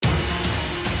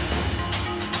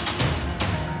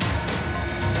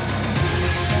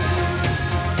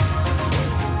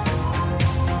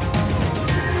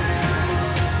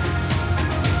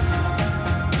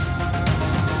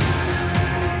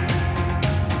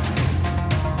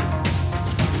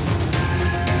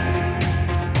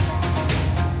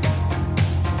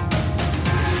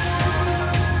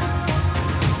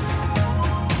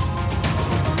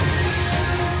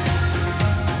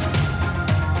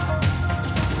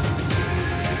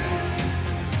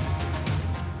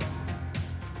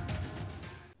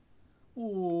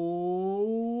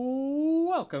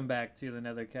Welcome back to the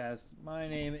Nethercast. My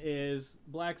name is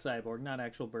Black Cyborg, not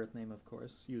actual birth name, of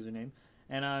course, username.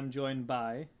 And I'm joined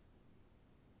by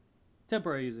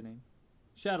temporary username,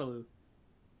 Shadaloo,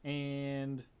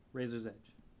 and Razor's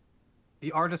Edge.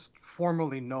 The artist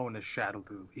formerly known as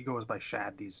Shadaloo. He goes by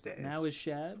Shad these days. Now is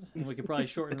Shad, and we could probably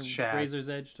shorten Shad. Razor's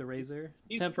Edge to Razor.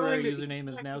 He's Temporary trying to- username he's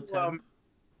is trying now to, Temp.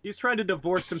 He's trying to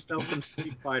divorce himself from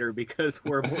Street Fighter because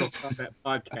we're a Mortal Kombat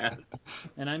podcast.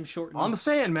 And I'm shortened. I'm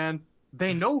saying, man,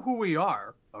 they know who we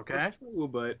are, okay? That's true,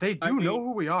 but They do know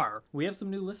who we are. We have some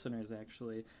new listeners,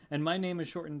 actually. And my name is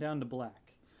shortened down to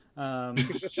Black.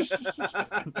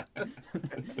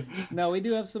 No, we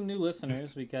do have some new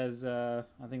listeners because I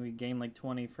think we gained like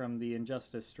 20 from the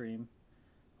Injustice stream.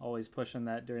 Always pushing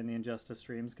that during the Injustice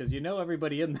streams because you know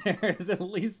everybody in there is at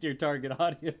least your target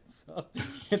audience. So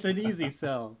it's an easy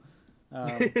sell.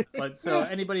 But so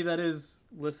anybody that is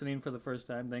listening for the first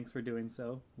time, thanks for doing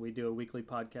so. We do a weekly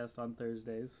podcast on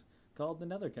Thursdays called the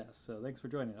Nethercast. So thanks for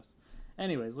joining us.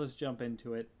 Anyways, let's jump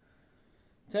into it.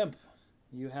 Temp,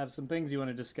 you have some things you want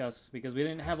to discuss because we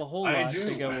didn't have a whole lot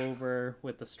to go over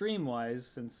with the stream wise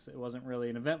since it wasn't really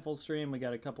an eventful stream. We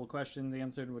got a couple questions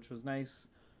answered, which was nice.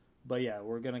 But yeah,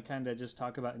 we're going to kind of just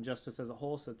talk about Injustice as a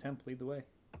whole. So Temp, lead the way.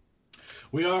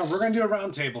 We're going to do a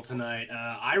roundtable tonight.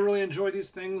 I really enjoy these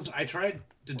things. I tried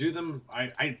to do them.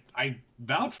 I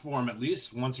vouch for them at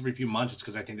least once every few months just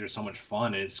because I think they're so much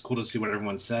fun. And it's cool to see what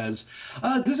everyone says.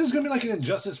 This is going to be like an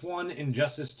Injustice 1,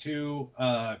 Injustice 2,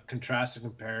 contrast and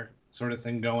compare sort of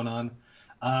thing going on.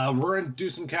 We're going to do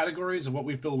some categories of what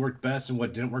we feel worked best and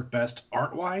what didn't work best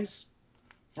art-wise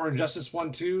for Injustice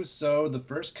 1, 2. So the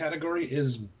first category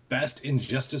is Best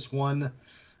Injustice 1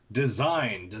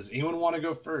 Design. Does anyone want to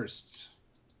go first?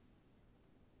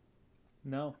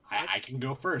 No. I can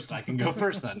go first. I can go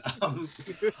first then.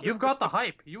 You've got the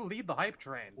hype. You lead the hype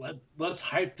train. Let's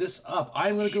hype this up.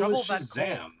 I'm going to go with Shovel that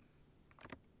Shazam. coal.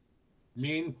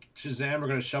 Me and Shazam are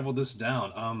going to shovel this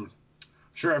down. I'm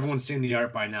sure everyone's seen the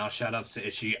art by now. Shoutouts to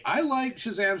Ishii. I like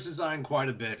Shazam's design quite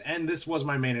a bit, and this was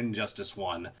my main Injustice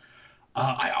 1.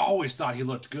 I always thought he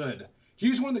looked good. He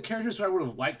was one of the characters who I would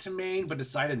have liked to main, but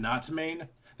decided not to main.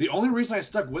 The only reason I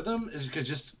stuck with him is because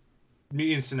just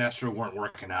me and Sinestro weren't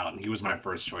working out, and he was my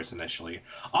first choice initially.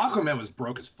 Aquaman was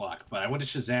broke as fuck, but I went to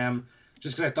Shazam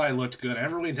just because I thought he looked good. I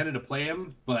never really intended to play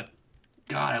him, but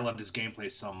God, I loved his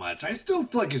gameplay so much. I still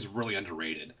feel like he's really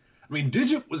underrated. I mean,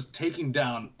 Digit was taking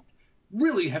down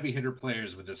really heavy hitter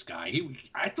players with this guy.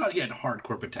 I thought he had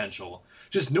hardcore potential.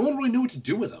 Just no one really knew what to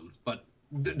do with him. But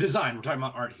design, we're talking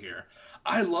about art here.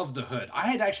 I love the hood. I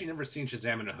had actually never seen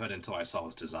Shazam in a hood until I saw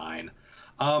his design.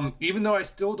 Even though I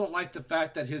still don't like the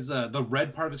fact that his the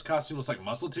red part of his costume looks like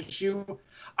muscle tissue,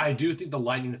 I do think the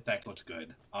lightning effect looks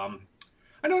good.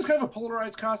 I know it's kind of a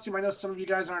polarized costume. I know some of you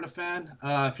guys aren't a fan.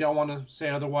 If y'all want to say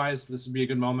otherwise, this would be a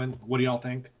good moment. What do y'all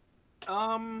think?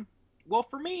 Well,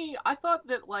 for me, I thought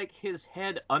that like his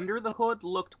head under the hood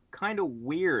looked kind of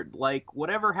weird. Like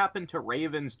whatever happened to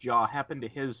Raven's jaw happened to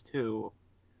his too.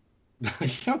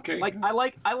 Okay. Like I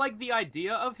like the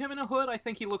idea of him in a hood. I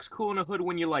think he looks cool in a hood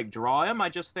when you like draw him. I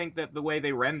just think that the way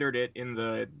they rendered it in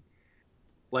the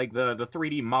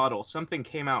 3D model, something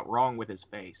came out wrong with his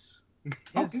face.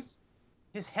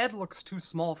 His head looks too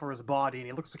small for his body, and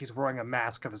he looks like he's wearing a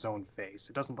mask of his own face.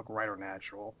 It doesn't look right or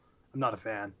natural. I'm not a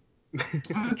fan.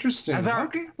 Interesting. As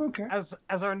our- Okay.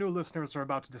 As our new listeners are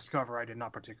about to discover, I did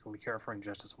not particularly care for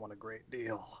Injustice 1 a great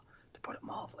deal, to put it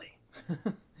mildly.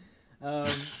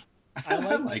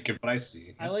 I like it, but I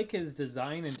see. I like his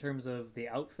design in terms of the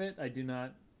outfit. I do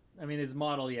not. I mean, his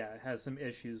model, yeah, has some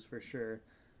issues for sure,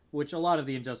 which a lot of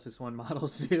the Injustice 1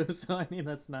 models do. So, I mean,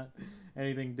 that's not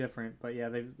anything different. But yeah,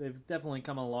 they've definitely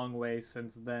come a long way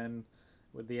since then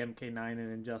with the MK9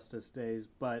 and Injustice days.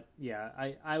 But yeah,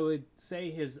 I would say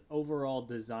his overall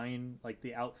design, like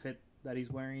the outfit that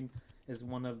he's wearing, is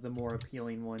one of the more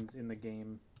appealing ones in the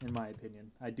game, in my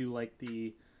opinion. I do like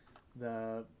the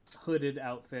hooded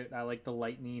outfit. I like the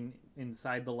lightning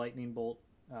inside the lightning bolt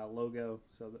logo,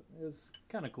 so it was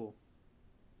kind of cool.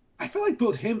 I feel like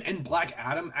both him and Black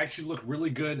Adam actually look really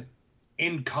good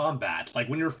in combat. Like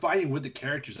when you're fighting with the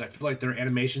characters, I feel like their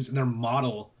animations and their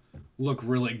model look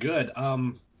really good.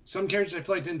 Some characters I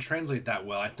feel like didn't translate that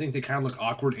well. I think they kind of look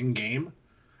awkward in game,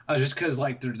 just because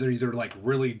like they're either like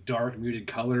really dark muted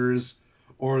colors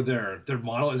or their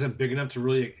model isn't big enough to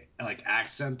really like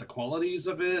accent the qualities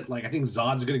of it. Like I think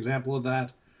Zod's a good example of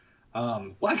that.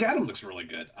 Black Adam looks really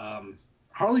good.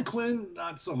 Harley Quinn,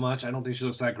 not so much. I don't think she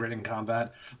looks that great in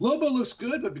combat. Lobo looks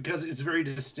good, but because it's very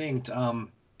distinct.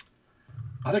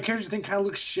 Other characters I think kind of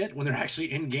look shit when they're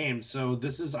actually in game. So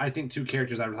this is, I think, two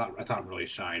characters I thought really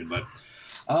shined. But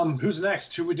who's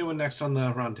next? Who are we doing next on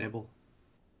the round table?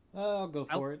 I'll go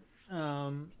for it.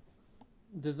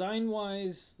 Design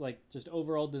wise, like just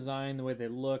overall design, the way they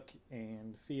look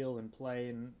and feel and play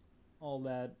and all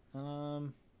that.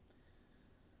 Man,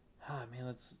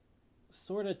 that's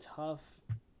sort of tough.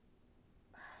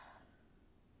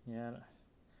 Yeah,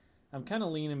 I'm kind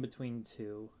of leaning between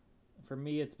two. For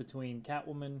me, it's between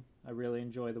Catwoman. I really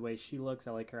enjoy the way she looks.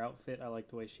 I like her outfit. I like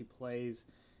the way she plays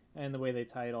and the way they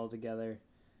tie it all together.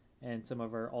 And some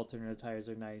of her alternate attires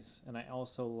are nice. And I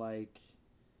also like...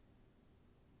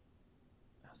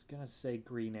 I was going to say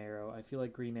Green Arrow. I feel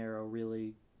like Green Arrow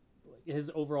really...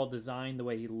 His overall design, the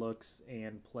way he looks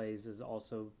and plays is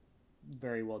also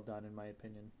very well done, in my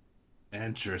opinion.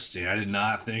 Interesting. I did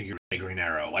not think you were going to say Green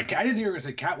Arrow. Like, I didn't think you were going to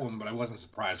say Catwoman, but I wasn't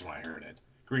surprised when I heard it.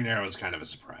 Green Arrow was kind of a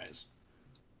surprise.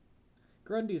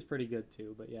 Grundy's pretty good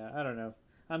too, but yeah, I don't know.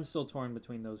 I'm still torn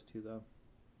between those two, though.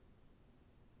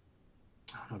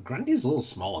 Grundy's a little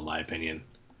small, in my opinion.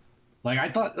 Like, I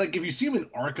thought, like, if you see him in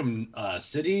Arkham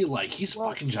City, like, he's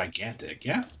fucking gigantic,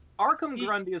 yeah? Arkham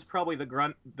Grundy is probably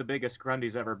the biggest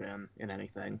Grundy's ever been in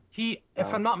anything.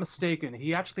 If I'm not mistaken,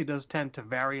 he actually does tend to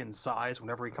vary in size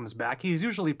whenever he comes back. He's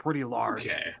usually pretty large.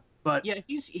 Okay. But yeah,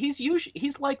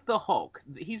 he's like the Hulk.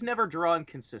 He's never drawn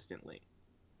consistently.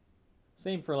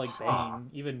 Same for like Bane.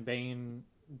 Even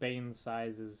Bane's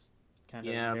size is kind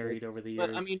of varied over the years.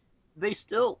 But I mean, they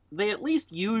at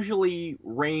least usually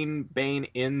rein Bane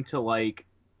into like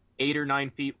 8 or 9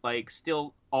 feet, like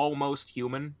still almost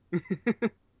human.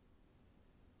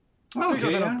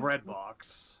 Bigger than a bread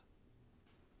box.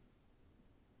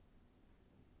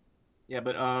 Yeah,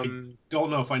 but I don't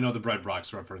know if I know the bread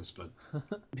box reference, but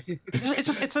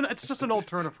it's just an old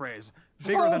turn of phrase.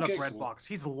 Bigger than a bread box.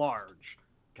 He's large.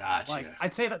 Gotcha. Like,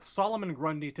 I'd say that Solomon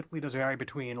Grundy typically does vary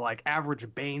between like average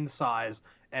Bane size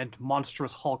and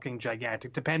monstrous hulking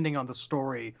gigantic, depending on the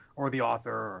story or the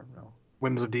author, or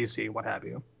whims of DC, what have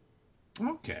you.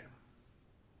 Okay.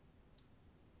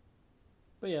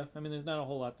 But yeah, I mean, there's not a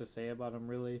whole lot to say about them,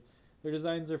 really. Their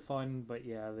designs are fun, but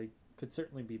yeah, they could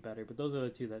certainly be better. But those are the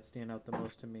two that stand out the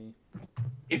most to me.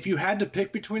 If you had to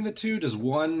pick between the two, does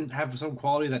one have some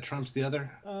quality that trumps the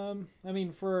other? I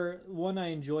mean, for one I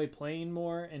enjoy playing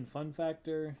more and fun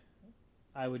factor,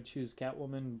 I would choose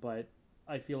Catwoman, but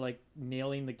I feel like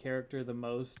nailing the character the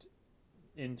most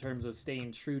in terms of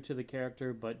staying true to the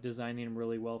character but designing him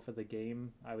really well for the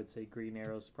game, I would say Green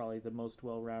Arrow's probably the most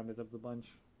well-rounded of the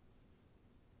bunch.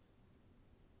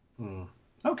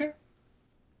 Okay.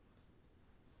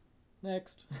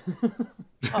 Next.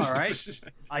 All right.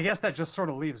 I guess that just sort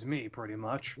of leaves me, pretty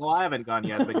much. Well, I haven't gone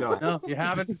yet, but go ahead. No, you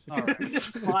haven't? All right.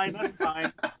 That's fine, that's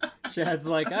fine. Chad's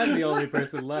like, I'm the only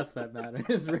person left that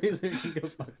matters. Razor can go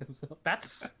fuck himself.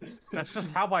 That's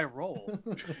just how I roll.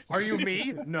 Are you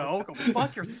me? No, go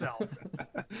fuck yourself.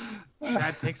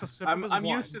 Chad takes a sip of his I'm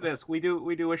wine. used to this. We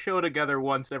do a show together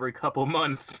once every couple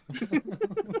months.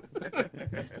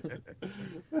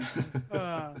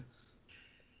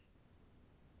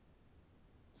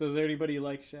 So is there anybody you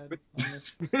like, Shad, on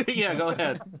this? Yeah, go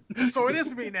ahead. So it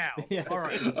is me now. Yes. All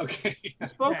right. Okay.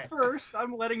 Spoke Okay. first.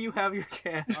 I'm letting you have your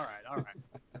chance. All right.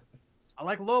 I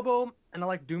like Lobo and I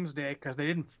like Doomsday because they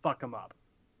didn't fuck him up.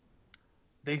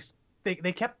 They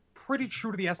kept pretty true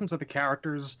to the essence of the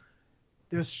characters.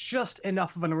 There's just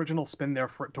enough of an original spin there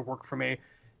for it to work for me.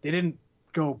 They didn't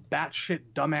go batshit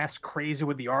dumbass crazy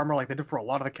with the armor like they did for a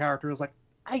lot of the characters. Like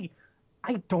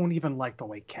I don't even like the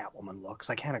way Catwoman looks.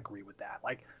 I can't agree with that.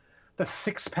 Like the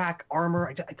 6-pack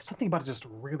armor, something about it just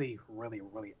really, really,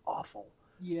 really awful.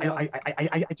 Yeah.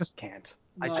 I just can't.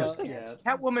 I just can't. Yeah.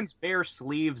 Catwoman's bare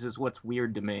sleeves is what's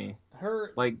weird to me.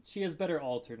 She has better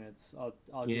alternates. I'll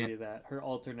Yeah. give you that. Her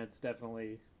alternates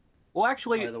definitely. Well,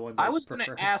 actually, Are the ones I I was going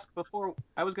prefer. to ask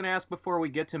before we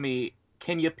get to me.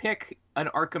 Can you pick an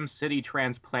Arkham City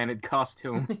transplanted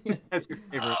costume as your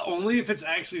favorite? Only if it's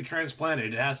actually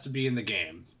transplanted. It has to be in the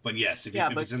game. But yes, if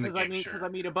it's in the game, because I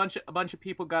mean, a bunch of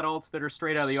people got alts that are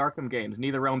straight out of the Arkham games.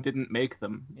 NetherRealm didn't make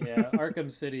them. Yeah,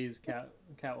 Arkham City's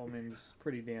Catwoman's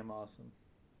pretty damn awesome.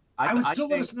 I would still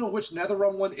let us know which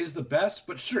NetherRealm one is the best,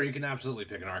 but sure, you can absolutely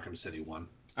pick an Arkham City one.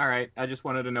 All right, I just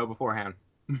wanted to know beforehand.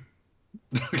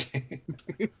 Okay.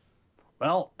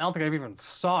 Well, I don't think I've even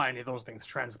saw any of those things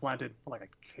transplanted. Not like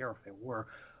I care if they were.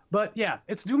 But yeah,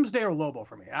 it's Doomsday or Lobo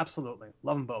for me. Absolutely.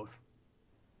 Love them both.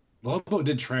 Lobo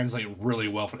did translate really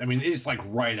well. I mean, it's like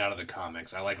right out of the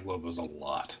comics. I like Lobos a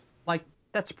lot. Like,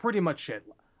 that's pretty much it.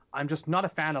 I'm just not a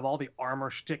fan of all the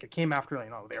armor shtick. It came after,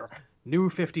 their new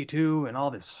 52 and all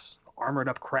this armored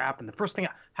up crap. And the first thing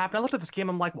happened, I looked at this game,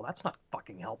 I'm like, well, that's not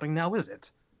fucking helping now, is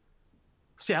it?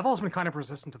 See, I've always been kind of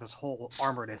resistant to this whole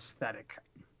armored aesthetic.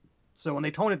 So when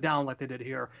they tone it down like they did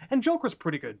here, and Joker's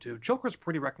pretty good too. Joker's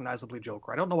pretty recognizably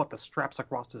Joker. I don't know what the straps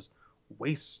across his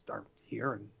waist are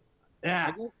here, and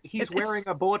yeah, He's wearing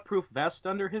a bulletproof vest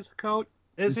under his coat.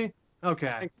 Is he? Okay.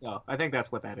 I think so. I think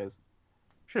that's what that is.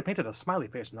 Should have painted a smiley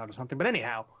face on that or something. But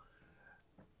anyhow,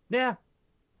 yeah,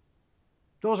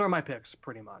 those are my picks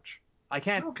pretty much. I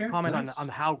can't comment on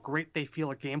how great they feel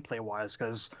gameplay wise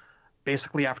because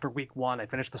basically after week 1 I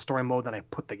finished the story mode, then I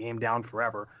put the game down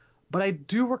forever. But I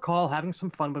do recall having some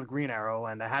fun with Green Arrow,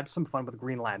 and I had some fun with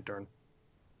Green Lantern.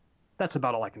 That's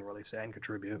about all I can really say and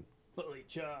contribute. Fully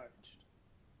charged.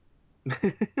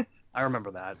 I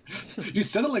remember that. You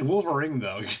said it like Wolverine,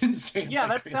 though. You didn't say Yeah,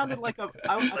 like that sounded like a.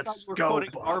 I thought you were quoting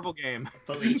a Marvel game.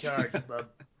 Fully charged, bub.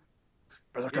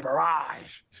 Berserker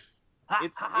Barrage.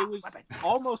 It was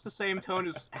almost the same tone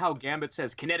as how Gambit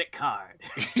says kinetic card.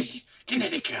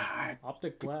 Kinetic card.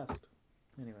 Optic blast.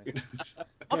 Anyways.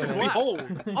 Optic Yeah.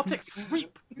 Behold. Optic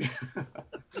Sweep.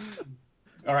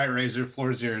 All right, Razor,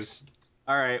 floor's yours.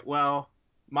 All right, well,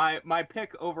 my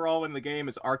pick overall in the game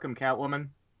is Arkham Catwoman.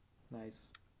 Nice.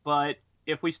 But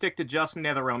if we stick to just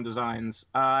NetherRealm designs,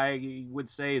 I would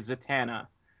say Zatanna.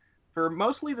 For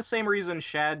mostly the same reason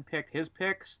Shad picked his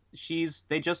picks,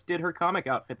 they just did her comic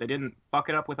outfit. They didn't fuck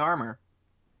it up with armor.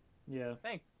 Yeah.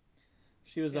 Thanks.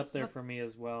 She was Yes. up there for me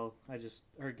as well.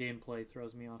 Her gameplay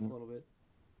throws me off a little bit.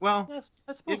 Well, Yes,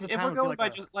 I suppose if we're going by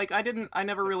just like I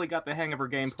never really got the hang of her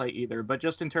gameplay either. But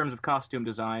just in terms of costume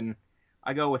design,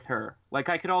 I go with her. Like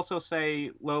I could also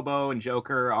say Lobo and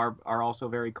Joker are also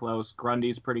very close.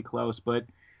 Grundy's pretty close, but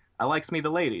I likes me the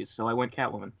ladies, so I went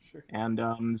Catwoman Sure. and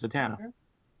Zatanna.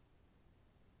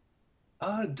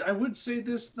 I would say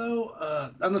this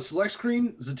though. On the select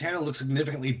screen, Zatanna looks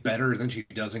significantly better than she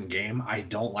does in game. I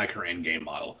don't like her in-game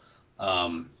model.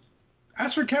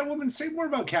 As for Catwoman, say more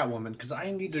about Catwoman because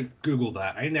I need to Google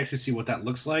that. I didn't actually see what that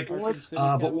looks like. Arkham City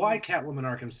But why Catwoman?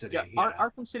 Catwoman Arkham City? Yeah,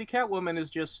 Arkham City Catwoman is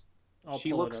just I'll she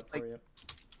pull looks it up like for you.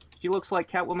 she looks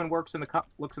like Catwoman looks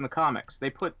in the comics. They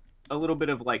put a little bit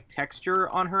of like texture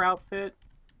on her outfit,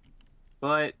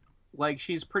 but like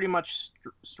she's pretty much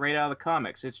straight out of the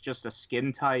comics. It's just a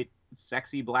skin tight,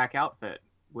 sexy black outfit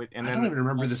with. And I then don't even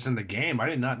remember this in the game. I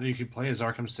did not know you could play as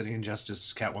Arkham City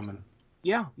Injustice Catwoman.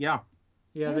 yeah.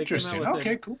 Yeah, they came out Interesting. with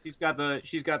Okay, it. cool. She's got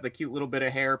the cute little bit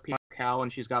of hair, pink cow,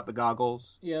 and she's got the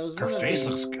goggles. Yeah, it was Her one of face the,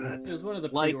 looks good. It was one of the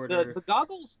Like pre-order.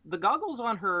 the goggles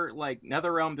on her like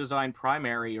NetherRealm design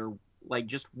primary are like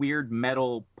just weird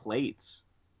metal plates.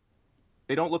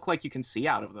 They don't look like you can see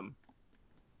out of them.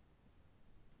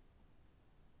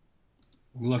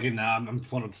 Looking now, I'm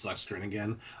pulling up the select screen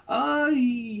again.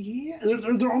 Yeah,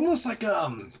 they're almost like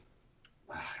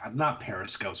not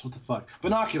periscopes. What the fuck?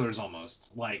 Binoculars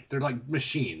almost. Like they're like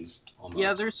machines almost.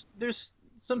 Yeah, there's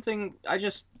something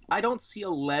I don't see a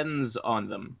lens on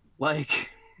them. Like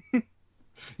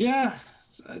Yeah,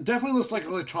 definitely looks like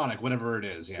electronic, whatever it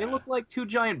is. Yeah. they look like two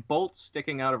giant bolts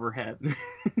sticking out of her head.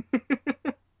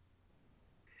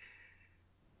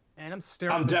 And I'm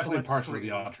staring. I'm at the definitely select partial to screen.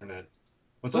 the alternate.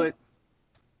 What's But up?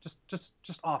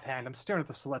 Just offhand, I'm staring at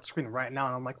the select screen right now,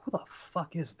 and I'm like, who the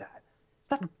fuck is that? Is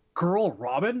that girl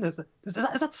Robin? Is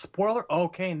that spoiler?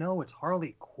 Okay, no, it's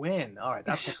Harley Quinn. All right,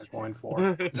 that's what they're going for.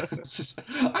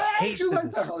 I hate actually like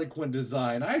this. the Harley Quinn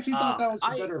design. I actually thought that was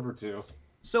I- better of her too.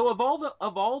 So of all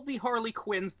the Harley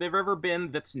Quinns there've ever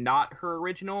been that's not her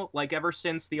original, like ever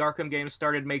since the Arkham games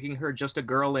started making her just a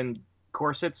girl in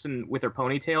corsets and with her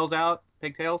ponytails out,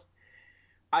 pigtails,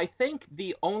 I think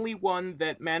the only one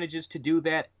that manages to do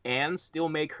that and still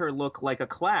make her look like a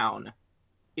clown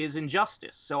is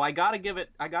Injustice. So I gotta give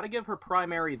her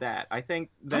primary that. I think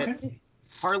that Okay.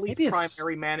 Harley's Maybe it's-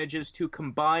 primary manages to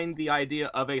combine the idea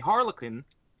of a Harlequin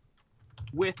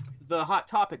with the Hot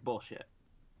Topic bullshit.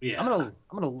 Yeah. I'm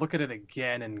gonna look at it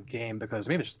again in game because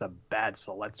maybe it's just a bad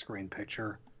select screen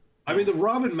picture. I mean, the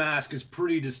Robin mask is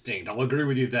pretty distinct. I'll agree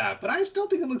with you that, but I still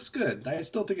think it looks good. I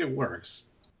still think it works.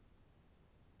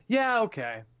 Yeah,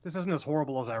 okay. This isn't as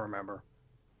horrible as I remember.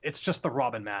 It's just the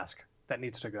Robin mask that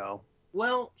needs to go.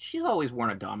 Well, she's always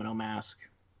worn a domino mask.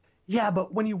 Yeah,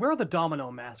 but when you wear the domino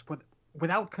mask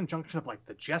without conjunction of like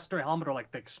the jester helmet or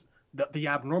like the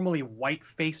abnormally white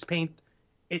face paint,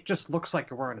 it just looks like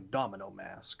you're wearing a domino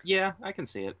mask. Yeah, I can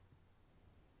see it.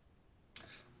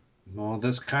 Well,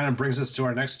 this kind of brings us to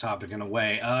our next topic in a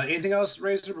way. Anything else,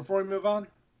 Razor, before we move on?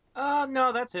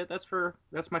 No, that's it.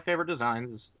 That's my favorite designs.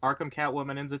 Is Arkham,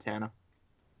 Catwoman, and Zatanna.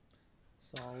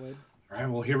 Solid. All right,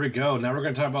 well, here we go. Now we're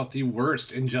going to talk about the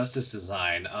worst Injustice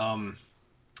design.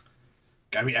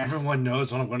 I mean, everyone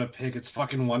knows what I'm going to pick. It's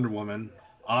fucking Wonder Woman,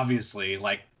 obviously.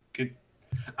 Like,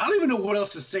 I don't even know what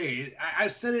else to say.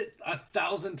 I've said it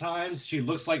 1,000 times. She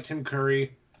looks like Tim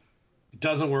Curry. It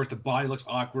doesn't work. The body looks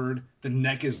awkward. The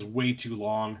neck is way too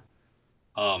long.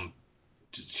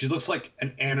 She looks like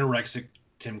an anorexic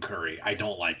Tim Curry. I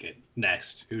don't like it.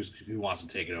 Next, who wants to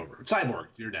take it over? Cyborg,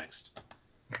 you're next.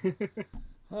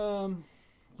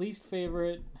 Least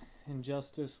favorite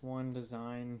Injustice 1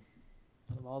 design.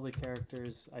 Of all the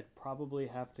characters, I'd probably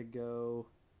have to go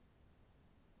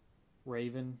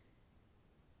Raven.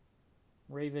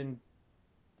 Raven,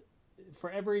 for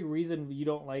every reason you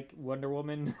don't like Wonder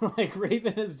Woman, like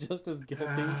Raven is just as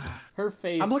guilty. Her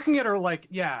face. I'm looking at her like,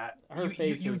 yeah. Her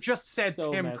face. You just said so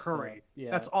Tim Curry. Up.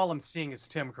 Yeah. That's all I'm seeing is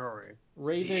Tim Curry.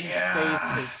 Raven's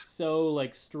face is so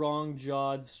like strong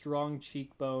jawed, strong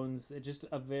cheekbones. It's just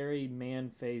a very man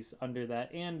face under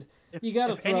that, and you got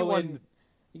to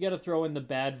throw in the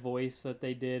bad voice that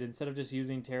they did. Instead of just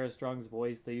using Tara Strong's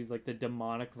voice, they used like the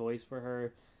demonic voice for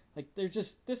her. Like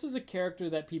this is a character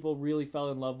that people really fell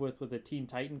in love with the Teen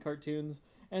Titan cartoons,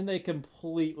 and they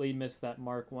completely missed that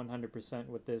mark 100%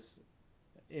 with this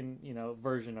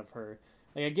version of her.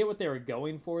 Like I get what they were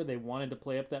going for. They wanted to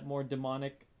play up that more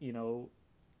demonic,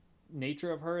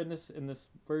 nature of her in this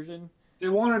version. They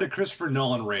wanted a Christopher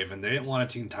Nolan Raven. They didn't want a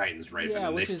Teen Titans Raven,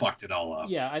 and they fucked it all up.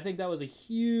 Yeah, I think that was a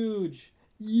huge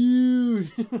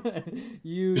huge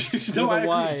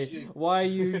No,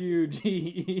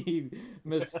 Y-U-U-G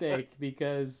mistake,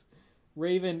 because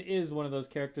Raven is one of those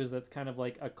characters that's kind of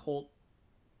like a cult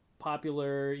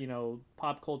popular,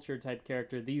 pop culture type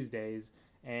character these days,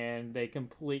 and they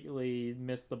completely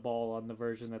missed the ball on the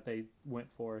version that they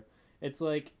went for. It's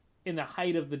like in the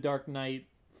height of the Dark Knight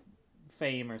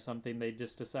fame or something, they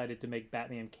just decided to make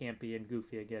Batman campy and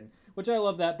goofy again, which I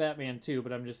love that Batman too,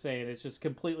 but I'm just saying it's just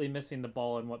completely missing the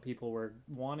ball on what people were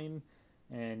wanting.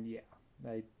 And yeah,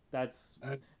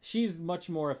 she's much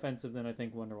more offensive than I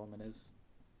think Wonder Woman is.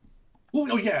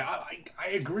 Well, yeah, I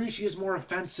agree she is more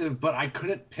offensive, but I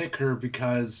couldn't pick her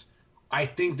because I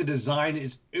think the design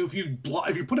is, if you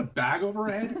put a bag over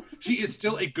her head, she is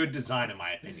still a good design in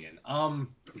my opinion.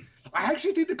 I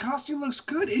actually think the costume looks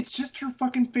good. It's just her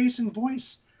fucking face and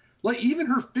voice. Like, even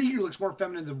her figure looks more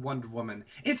feminine than Wonder Woman.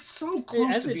 It's so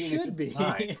close to being a good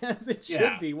design. As it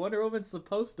should be. Wonder Woman's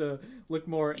supposed to look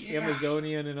more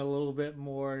Amazonian and a little bit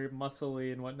more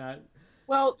muscly and whatnot.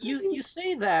 Well, you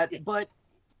say that, but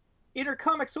in her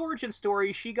comics origin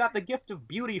story, she got the gift of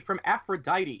beauty from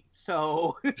Aphrodite,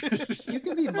 so... You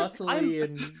can be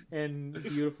muscly and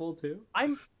beautiful, too.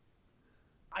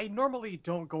 I normally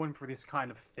don't go in for these kind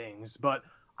of things, but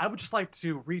I would just like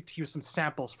to read to you some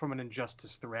samples from an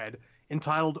Injustice thread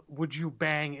entitled, "Would You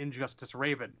Bang Injustice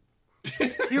Raven?"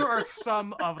 Here are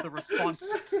some of the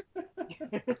responses.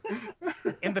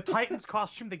 In the Titans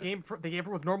costume they gave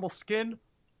her with normal skin,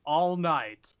 all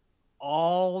night.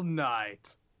 All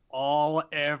night. All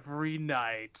every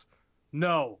night.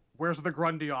 No, where's the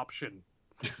Grundy option?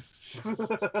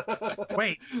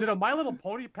 Wait, did a My Little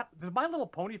Pony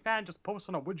fan just post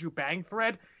on a "Would You Bang"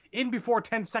 thread in before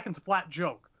 10 seconds flat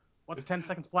joke? What's 10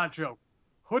 seconds flat joke?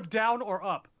 Hood down or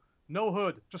up? No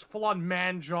hood, just full on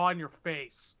man jaw in your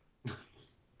face.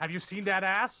 Have you seen that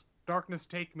ass? Darkness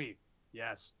take me.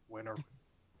 Yes, winner.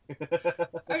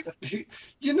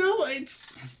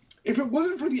 If it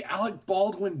wasn't for the Alec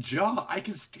Baldwin jaw,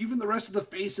 even the rest of the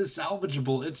face is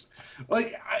salvageable. It's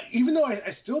like, even though I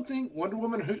still think Wonder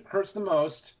Woman hurts the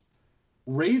most,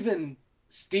 Raven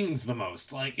stings the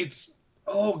most. Like, it's,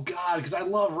 oh god, because I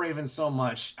love Raven so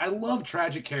much. I love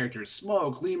tragic characters.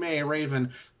 Smoke, Lee May,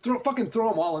 Raven. Throw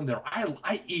them all in there.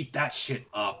 I eat that shit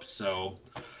up. So,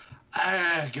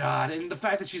 god, and the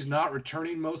fact that she's not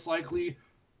returning most likely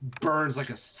burns like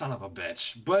a son of a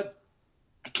bitch. But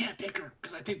I can't pick her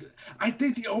because I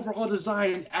think the overall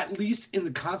design, at least in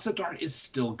the concept art, is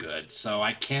still good. So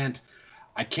I can't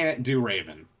do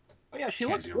Raven. Oh yeah, she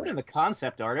looks good in the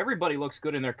concept art. Everybody looks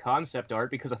good in their concept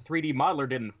art because a 3D modeler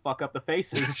didn't fuck up the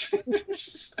faces.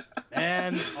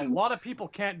 And a lot of people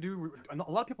cannot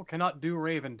do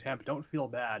Raven, Temp. Don't feel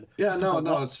bad. Yeah,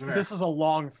 it's fair. This is a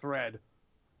long thread.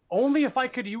 Only if I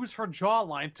could use her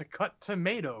jawline to cut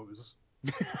tomatoes.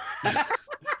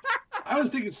 I was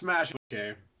thinking Smash.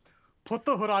 Okay. Put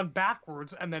the hood on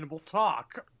backwards and then we'll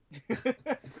talk.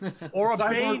 Or a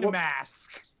Bane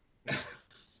mask.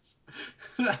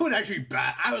 That would actually be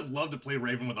bad. I would love to play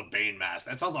Raven with a Bane mask.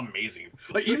 That sounds amazing.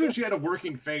 Like, even if she had a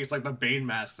working face, like, the Bane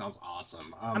mask sounds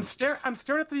awesome. I'm staring at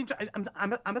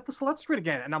the select screen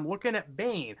again, and I'm looking at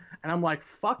Bane, and I'm like,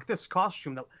 fuck this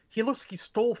costume. He looks like he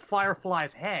stole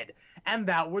Firefly's head, and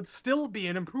that would still be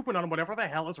an improvement on whatever the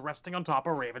hell is resting on top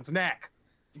of Raven's neck.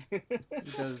 He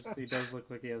does look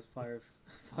like he has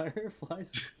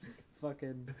Firefly's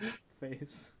fucking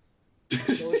face.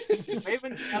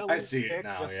 Raven's got a I see it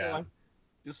now, yeah.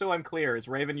 Just so I'm clear, is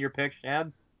Raven your pick,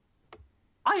 Shad?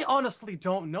 I honestly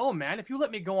don't know, man. If you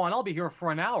let me go on, I'll be here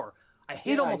for an hour. I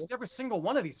hate almost every single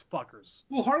one of these fuckers.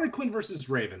 Well, Harley Quinn versus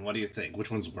Raven. What do you think? Which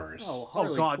one's worse? Oh,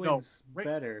 Harley God, Quinn's no.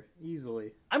 better,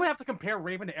 easily. I'm gonna have to compare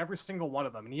Raven to every single one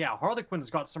of them. And yeah, Harley Quinn's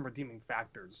got some redeeming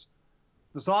factors.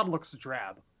 The Zod looks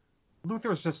drab.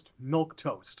 Luthor's just milk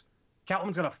toast.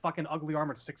 Catwoman's got a fucking ugly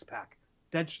armored six-pack.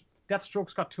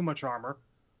 Deathstroke's got too much armor.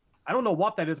 I don't know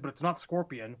what that is, but it's not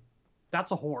Scorpion.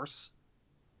 That's a horse.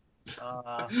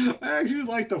 I actually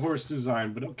like the horse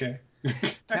design, but okay.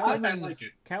 I like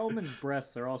it. Catwoman's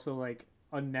breasts are also like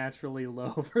unnaturally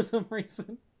low for some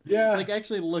reason. Yeah. Like,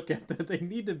 actually look at that. They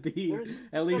need to be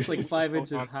at least like 5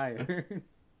 inches higher.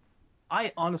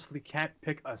 I honestly can't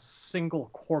pick a single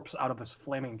corpse out of this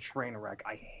flaming train wreck.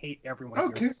 I hate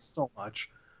everyone here so much.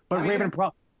 But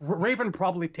Raven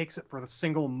probably takes it for the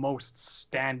single most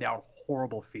standout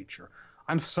horrible feature.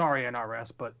 I'm sorry,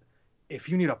 NRS, but if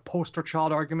you need a poster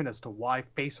child argument as to why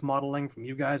face modeling from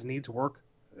you guys needs work,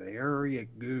 there you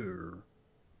go.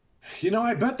 You know,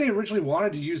 I bet they originally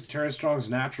wanted to use Tara Strong's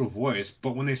natural voice,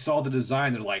 but when they saw the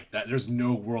design, they're like, "That there's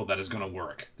no world that is going to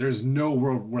work. There's no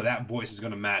world where that voice is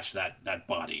going to match that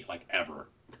body, like, ever."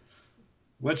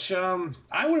 Which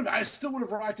I still would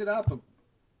have rocked it up. But,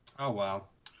 oh well.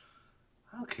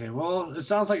 Okay, well, it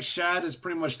sounds like Shad is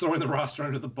pretty much throwing the roster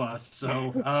under the bus.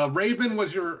 So Raven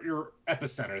was your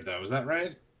epicenter, though. Is that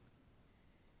right?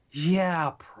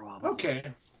 Yeah, probably. Okay.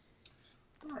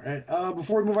 All right.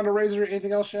 Before we move on to Razor,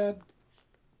 anything else, Shad?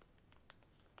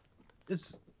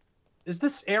 Is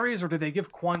this Ares, or did they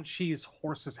give Quan Chi's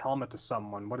horse's helmet to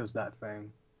someone? What is that thing?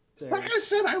 Like I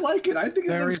said, I like it. I think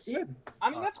it looks good. I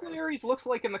mean, that's what Ares looks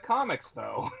like in the comics,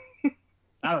 though.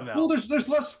 I don't know. Well, there's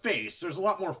less face. There's a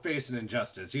lot more face in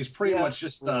Injustice. He's pretty much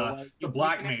just the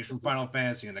Black Mage from Final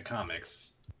Fantasy in the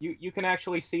comics. You can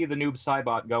actually see the noob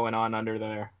Cybot going on under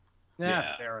there.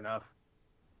 Yeah, fair enough.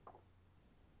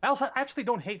 I actually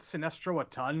don't hate Sinestro a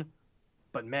ton,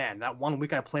 but man, that 1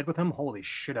 week I played with him, holy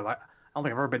shit, I don't think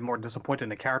I've ever been more disappointed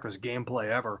in a character's gameplay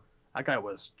ever. That guy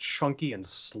was chunky and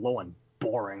slow and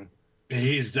boring.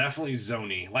 He's definitely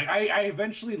zony. Like, I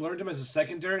eventually learned him as a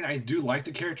secondary, and I do like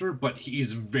the character, but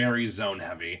he's very zone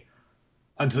heavy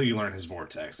until you learn his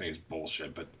Vortex, and he's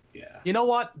bullshit, but yeah. You know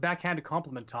what? Backhanded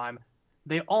compliment time.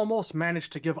 They almost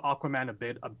managed to give Aquaman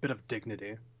a bit of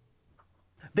dignity.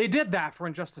 They did that for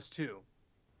Injustice 2.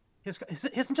 His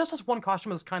Injustice 1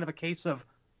 costume is kind of a case of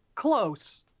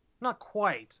close, not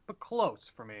quite, but close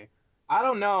for me. I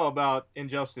don't know about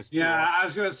Injustice 2. Yeah, I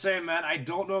was going to say, man, I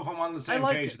don't know if I'm on the same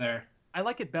page there. I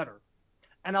like it better.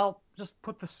 And I'll just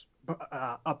put this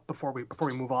up before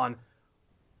we move on.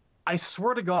 I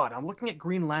swear to God, I'm looking at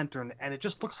Green Lantern, and it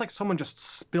just looks like someone just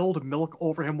spilled milk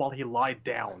over him while he lied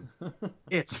down.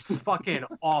 It's fucking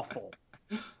awful.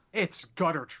 It's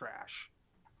gutter trash.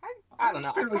 I don't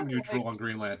know. I'm fairly neutral on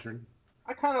Green Lantern.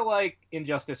 I kind of like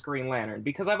Injustice Green Lantern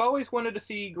because I've always wanted to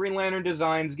see Green Lantern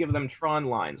designs give them Tron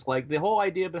lines. Like, the whole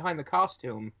idea behind the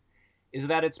costume is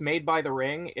that it's made by the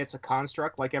Ring. It's a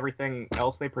construct like everything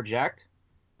else they project.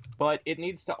 But it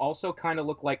needs to also kind of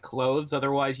look like clothes,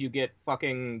 otherwise you get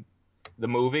fucking the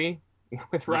movie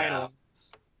with Ryan Reynolds.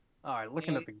 All right,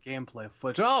 looking at the gameplay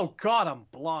footage. Oh God, I'm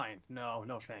blind. No,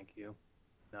 thank you.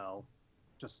 No.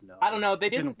 Just no. I don't know. They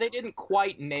didn't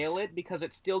quite nail it because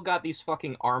it still got these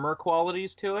fucking armor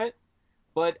qualities to it.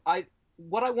 But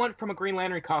what I want from a Green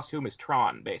Lantern costume is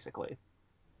Tron, basically.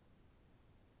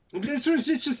 It's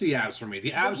just the abs for me.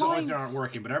 The abs always aren't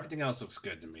working, but everything else looks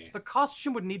good to me. The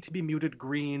costume would need to be muted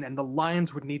green, and the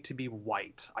lines would need to be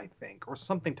white, I think, or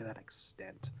something to that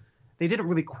extent. They didn't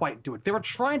really quite do it. They were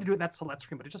trying to do it in that select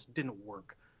screen, but it just didn't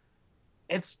work.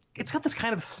 It's got this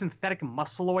kind of synthetic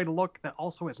muscleoid look that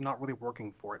also is not really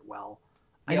working for it well.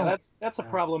 Yeah, that's a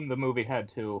problem the movie had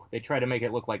too. They try to make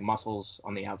it look like muscles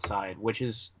on the outside, which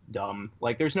is dumb.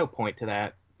 Like, there's no point to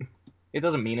that. It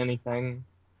doesn't mean anything.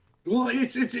 Well,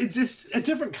 it's a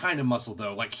different kind of muscle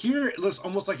though. Like, here it looks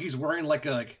almost like he's wearing like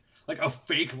a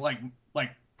fake like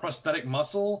prosthetic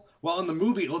muscle. While in the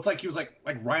movie it looked like he was like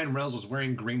Ryan Reynolds was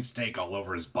wearing green steak all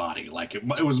over his body. Like, it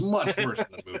was much worse in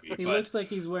the movie. He looks like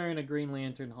he's wearing a Green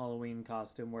Lantern Halloween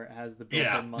costume where it has the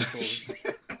built-in muscles.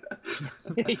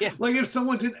 Yeah. Like, if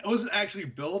someone wasn't actually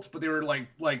built, but they were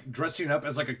like dressing up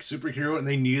as like a superhero and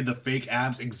they needed the fake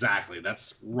abs. Exactly,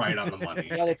 that's right on the money.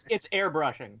 Yeah, it's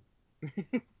airbrushing.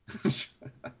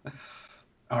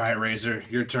 All right, Razor,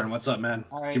 your turn. What's up, man?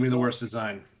 Right, give me the worst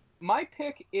design. My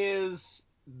pick is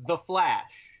the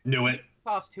Flash. Knew it.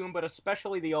 Costume, but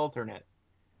especially the alternate.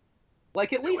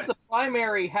 Like, at least the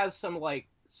primary has some like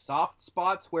soft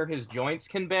spots where his joints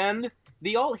can bend.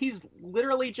 He's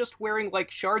literally just wearing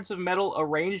like shards of metal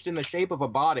arranged in the shape of a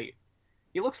body.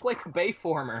 He looks like a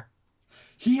Bayformer.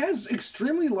 He has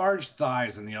extremely large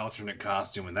thighs in the alternate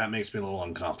costume, and that makes me a little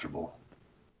uncomfortable.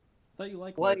 I thought you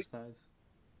liked Like- large thighs.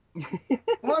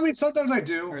 Well, I mean, sometimes I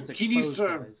do. Or it's He exposed needs to.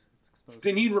 thighs. It's exposed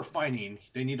They need thighs. refining.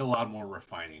 They need a lot more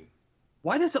refining.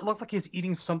 Why does it look like he's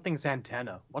eating something's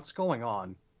antenna? What's going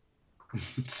on?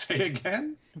 Say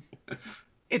again?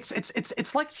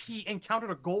 It's like he encountered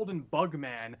a golden bug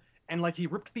man and like he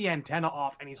ripped the antenna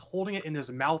off and he's holding it in his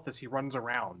mouth as he runs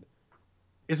around.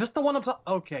 Is this the one I'm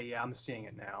okay, yeah, I'm seeing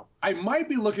it now. I might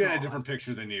be looking at a different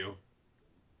picture than you.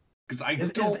 Because I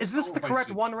Is don't this know the if I correct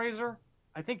see- one, Razor?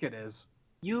 I think it is.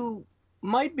 You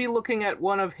might be looking at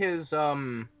one of his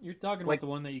You're talking like- about the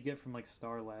one that you get from like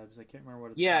Star Labs. I can't remember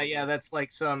what it's yeah, called. yeah, that's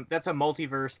a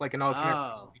multiverse, like an alternate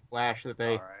Oh. Flash that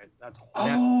they. All right, that's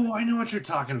Oh, I know what you're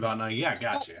talking about now. Yeah, It's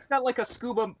got- gotcha. It's got like a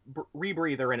scuba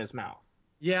rebreather in his mouth.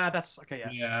 yeah, that's okay.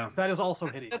 Yeah, Yeah. that is also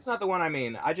hideous. That's not the one I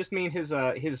mean. I just mean his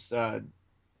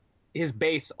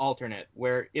base alternate,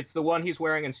 where it's the one he's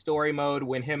wearing in story mode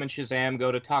when him and Shazam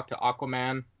go to talk to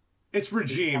Aquaman. It's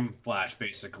regime Flash,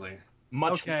 basically.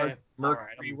 Much Okay, larger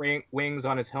Mercury alright. wings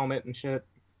on his helmet and shit.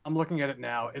 I'm looking at it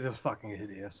now. It is fucking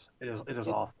hideous. It is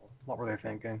awful. What were they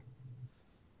thinking?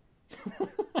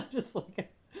 Just like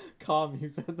calm, you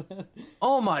said that.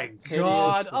 Oh my It's hideous,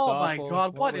 god! it's Oh my awful.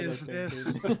 god! What were they is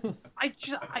this? thinking?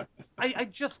 I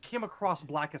just came across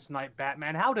Blackest Night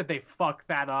Batman. How did they fuck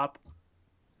that up?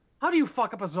 How do you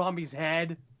fuck up a zombie's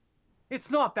head? It's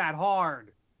not that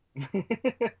hard.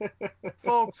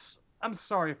 Folks, I'm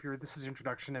sorry if this is your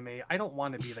introduction to me. I don't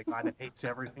want to be the guy that hates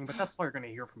everything, but that's all you're going to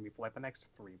hear from me for like the next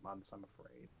 3 months, I'm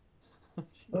afraid.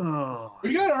 Ugh.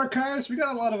 We got archives. We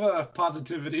got a lot of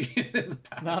positivity in the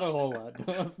past. Not a whole lot.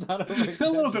 Let's not A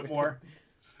little bit more.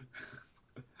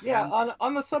 Yeah,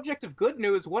 on the subject of good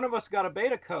news, one of us got a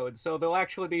beta code, so there'll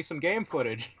actually be some game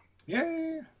footage.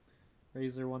 Yeah.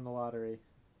 Razor won the lottery,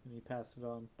 and he passed it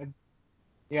on.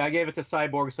 Yeah, I gave it to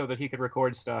Cyborg so that he could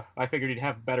record stuff. I figured he'd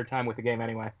have a better time with the game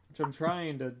anyway. Which I'm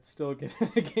trying to still get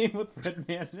a game with Red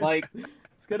Man. Like,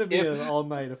 it's gonna be if- an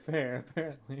all-night affair,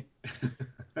 apparently.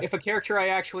 If a character I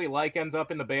actually like ends up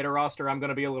in the beta roster, I'm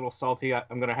gonna be a little salty.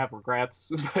 I'm gonna have regrets.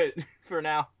 But for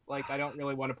now, like, I don't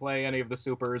really want to play any of the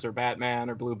Supers or Batman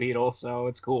or Blue Beetle, so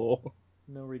it's cool.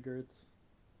 No regrets.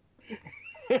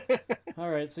 All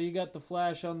right, so you got the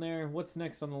Flash on there. What's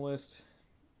next on the list?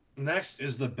 Next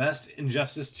is the best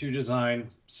Injustice 2 design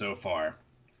so far.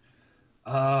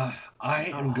 I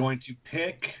am going to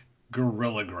pick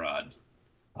Gorilla Grodd.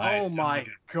 Oh my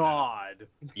god.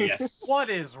 Yes. What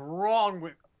is wrong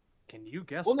with... Can you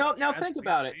guess Well, what now Chad's think least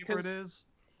about it, favorite 'cause- is?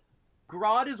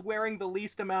 Grodd is wearing the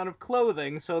least amount of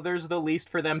clothing, so there's the least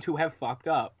for them to have fucked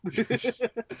up. He's a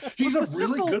The really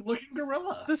simple- good-looking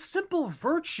gorilla. The simple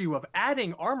virtue of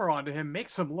adding armor onto him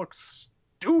makes him look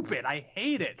stupid. I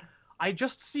hate it. I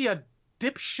just see a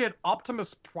dipshit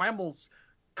Optimus Primal's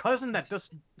cousin that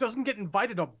just doesn't get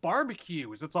invited to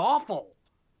barbecues. It's awful.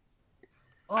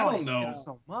 Oh, I don't hate know. it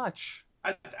so much.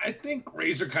 I think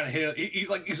Razor kind of hit.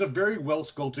 He's a very well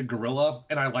sculpted gorilla,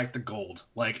 and I like the gold.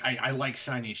 Like I like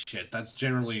shiny shit. That's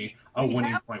generally a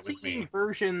winning point with me.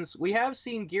 We have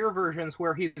seen gear versions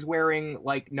where he's wearing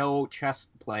like no chest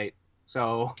plate.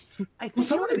 So I Well, think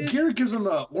some you of know the what it gear is? gives him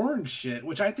the orange shit,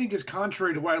 which I think is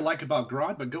contrary to what I like about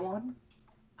Grodd. But go on.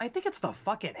 I think it's the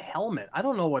fucking helmet. I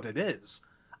don't know what it is.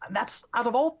 And that's out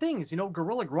of all things,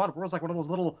 Gorilla Grodd wears like one of those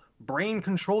little brain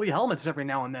controlly helmets every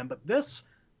now and then. But this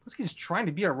looks like he's trying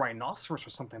to be a rhinoceros or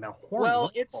something. That horn.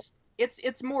 well, is awful.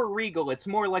 it's more regal. It's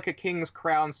more like a king's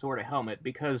crown sort of helmet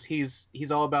because he's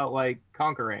all about like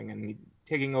conquering and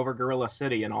taking over Gorilla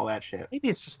City and all that shit. Maybe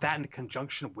it's just that in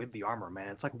conjunction with the armor, man.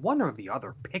 It's like one or the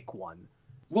other. Pick one.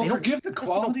 Well, They don't- forgive the they don't-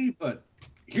 quality, but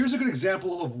here's a good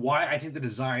example of why I think the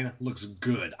design looks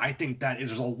good. I think that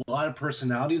there's a lot of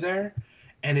personality there,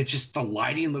 and it just the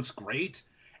lighting looks great.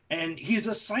 And he's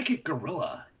a psychic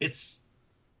gorilla. It's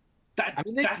that. I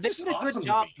mean, they that's did just a awesome good to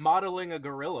job me. modeling a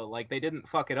gorilla. Like they didn't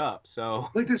fuck it up. So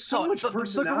Like there's so No, much the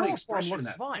personality gorilla form expression in looks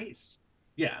that fine. face.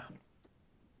 Yeah.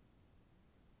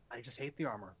 I just hate the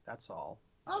armor. That's all.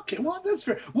 Okay, well that's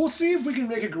fair. We'll see if we can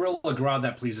make a Gorilla Grodd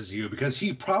that pleases you, because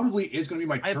he probably is going to be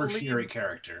my I tertiary believe-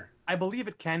 character. I believe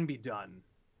it can be done,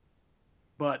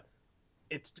 but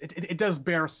it does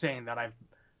bear saying that I've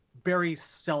very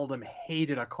seldom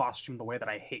hated a costume the way that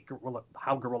I hate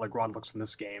how Gorilla Grodd looks in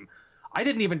this game. I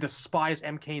didn't even despise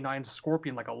MK9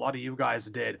 Scorpion like a lot of you guys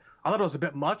did. I thought it was a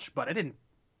bit much, but I didn't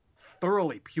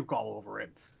thoroughly puke all over it.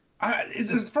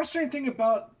 The frustrating thing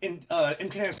about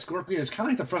MK9 Scorpion is kind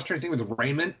of like the frustrating thing with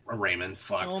Raymond.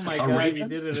 Fuck. Oh my god, you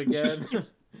did it again.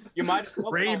 You might as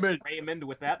well call him Raymond. Raymond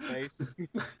with that face.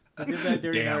 I did that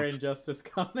during Damn. our Injustice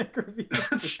comic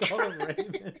reviews. We call him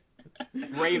Raymond.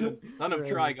 Raymond, son of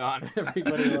Raymond. Trigon.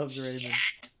 Everybody loves Raymond.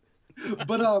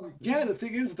 But yeah, the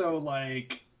thing is though,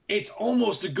 like it's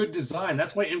almost a good design.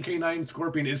 That's why MK9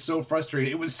 Scorpion is so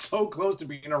frustrating. It was so close to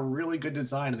being a really good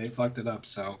design, and they fucked it up.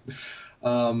 So,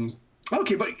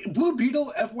 okay, but Blue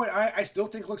Beetle, FYI, I still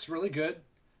think looks really good.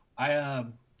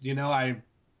 I'm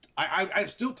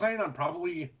still planning on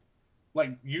probably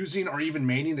like using or even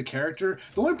maining the character.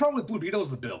 The only problem with Blue Beetle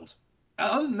is the build.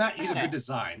 Other than that, he's a good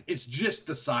design. It's just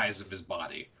the size of his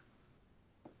body.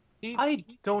 I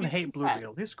don't he's hate Blue fat.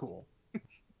 Beetle. He's cool.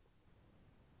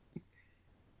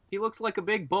 He looks like a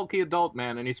big, bulky adult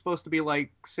man, and he's supposed to be like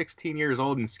 16 years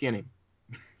old and skinny.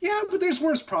 Yeah, but there's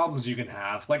worse problems you can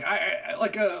have. Like I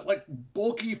like a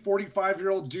bulky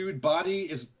 45-year-old dude body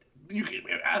is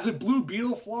as a Blue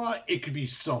Beetle flaw, it could be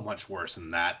so much worse than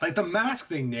that. Like the mask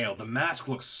they nailed. The mask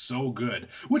looks so good,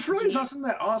 which really is not something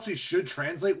that honestly should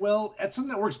translate well. It's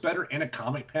something that works better in a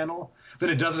comic panel than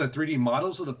it does in a 3D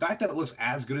model. So the fact that it looks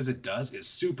as good as it does is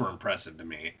super impressive to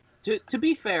me. To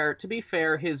be fair,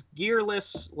 his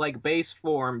gearless like base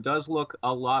form does look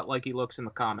a lot like he looks in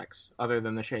the comics, other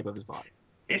than the shape of his body.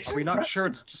 Are we not sure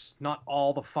it's just not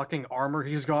all the fucking armor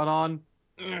he's got on?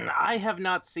 I have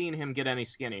not seen him get any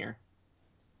skinnier.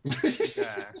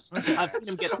 Yeah. I've seen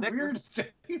him get thicker. Weird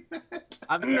statement.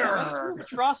 I've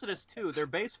Atrocitus too. Their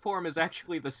base form is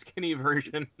actually the skinny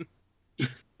version.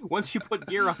 Once you put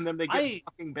gear on them, they get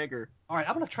fucking bigger. All right,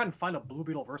 I'm gonna try and find a Blue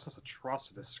Beetle versus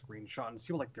Atrocitus screenshot and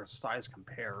see what like their size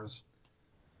compares.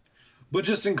 But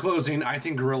just in closing, I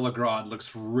think Gorilla Grodd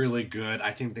looks really good.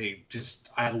 I think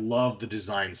I love the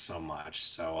design so much.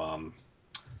 So,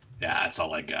 yeah, that's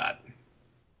all I got.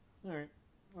 All right,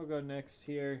 I'll go next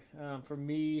here. For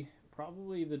me,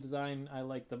 probably the design I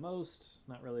like the most,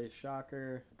 not really a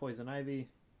shocker, Poison Ivy.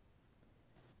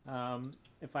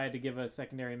 If I had to give a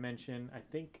secondary mention, I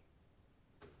think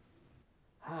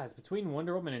it's between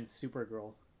Wonder Woman and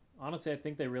Supergirl. Honestly, I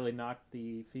think they really knocked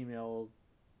the female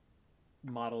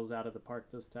models out of the park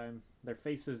this time. Their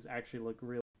faces actually look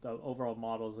real. The overall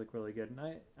models look really good, and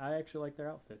I actually like their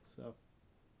outfits. So,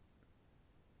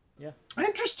 yeah.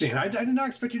 Interesting. I did not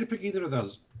expect you to pick either of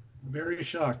those. Very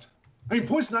shocked. I mean,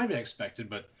 Poison Ivy I expected,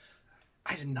 but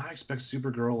I did not expect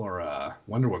Supergirl or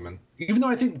Wonder Woman. Even though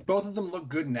I think both of them look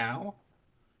good now.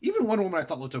 Even Wonder Woman I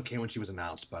thought looked okay when she was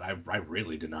announced, but I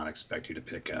really did not expect you to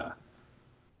pick to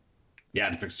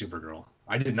pick Supergirl.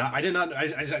 I did not. I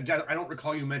don't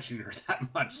recall you mentioning her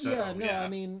that much. So, yeah. I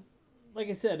mean, like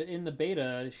I said, in the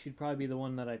beta, she'd probably be the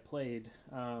one that I played.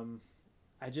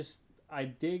 I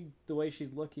dig the way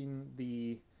she's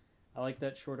looking. I like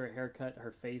that shorter haircut.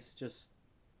 Her face just,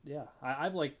 yeah.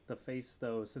 I've liked the face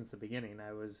though since the beginning.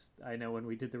 I know when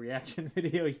we did the reaction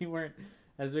video, you weren't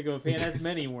as big of a fan as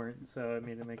many weren't. So I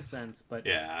mean, it makes sense. But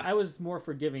yeah, I was more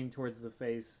forgiving towards the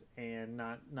face and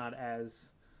not as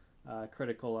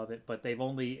critical of it, but they've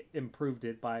only improved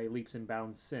it by leaps and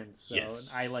bounds since. So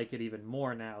yes. And I like it even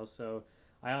more now. So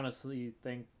I honestly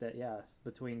think that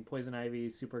between Poison Ivy,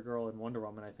 Supergirl, and Wonder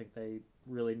Woman, I think they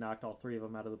really knocked all three of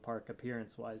them out of the park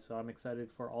appearance-wise. So I'm excited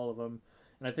for all of them,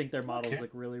 and I think their models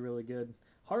look really, really good.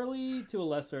 Harley, to a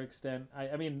lesser extent,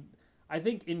 I mean, I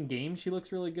think in game she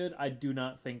looks really good. I do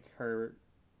not think her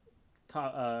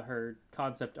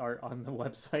concept art on the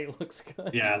website looks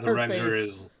good. Yeah, the render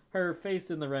is. Her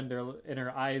face in the render, and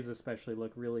her eyes especially,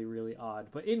 look really, really odd.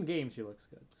 But in game, she looks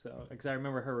good. So, because I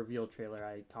remember her reveal trailer,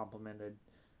 I complimented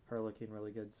her looking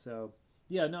really good. So,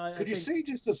 yeah, no. Could you say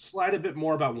just a slide a bit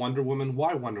more about Wonder Woman?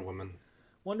 Why Wonder Woman?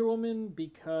 Wonder Woman,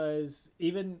 because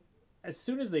even as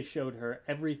soon as they showed her,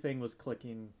 everything was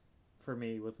clicking for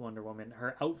me with Wonder Woman.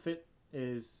 Her outfit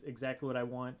is exactly what I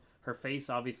want. Her face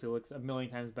obviously looks a million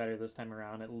times better this time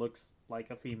around. It looks like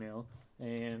a female,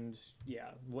 and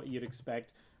yeah, what you'd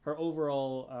expect. Her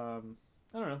overall,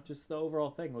 I don't know, just the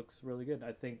overall thing looks really good.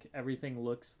 I think everything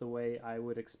looks the way I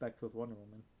would expect with Wonder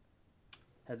Woman.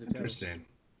 Head to toe. Interesting.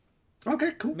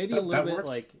 Okay, cool. Maybe a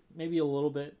little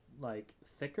bit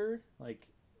thicker, like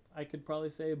I could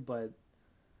probably say, but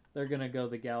they're gonna go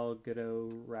the Gal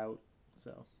Gadot route.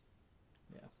 So,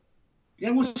 yeah.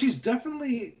 Yeah, well, she's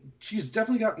definitely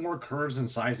got more curves and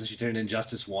size than she did in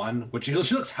Injustice 1, which she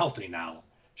looks healthy now.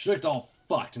 She looked all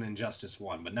fucked in Injustice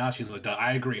 1, but now she's looked done.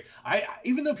 I agree.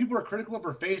 Even though people are critical of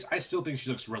her face, I still think she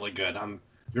looks really good. I'm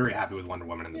very happy with Wonder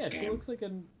Woman in this game.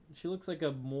 She looks like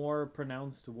a more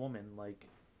pronounced woman, like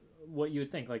what you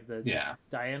would think, like the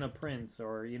Diana Prince,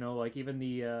 or like even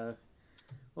the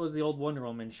what was the old Wonder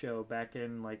Woman show back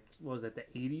in like what was it, the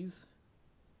 80s?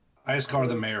 I just call her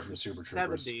the mayor from Super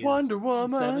Troopers. 70s. Wonder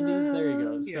Woman. 70s. There you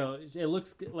go. Yeah. So it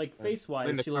looks like face wise,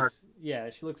 Linda she Carter.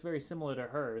 looks she looks very similar to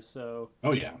her. So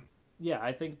Oh yeah. yeah,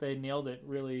 I think they nailed it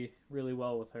really really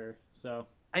well with her. So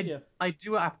yeah. I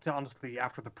do have to honestly,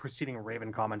 after the preceding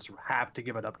Raven comments, have to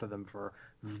give it up to them for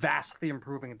vastly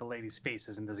improving the ladies'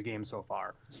 faces in this game so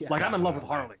far. Yeah. Like, I'm in love with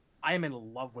Definitely. Harley. I am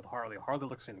in love with Harley. Harley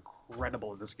looks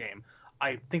incredible in this game.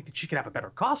 I think that she could have a better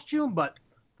costume, but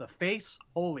the face,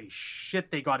 holy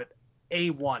shit, they got it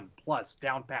A1 plus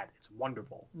down pat. It's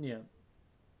wonderful. Yeah.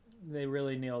 They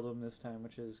really nailed them this time,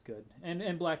 which is good.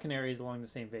 And Black Canary is along the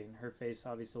same vein. Her face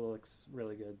obviously looks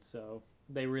really good, so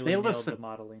they really nailed listen. the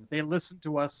modeling. They listened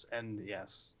to us, and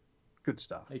yes, good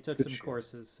stuff. They took Good some shit.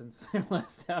 courses since their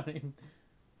last outing.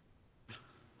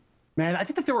 Man, I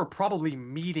think that there were probably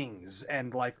meetings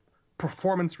and like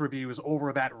performance reviews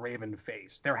over that Raven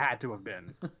face. There had to have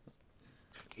been.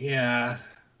 Yeah.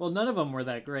 Well, none of them were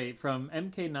that great. From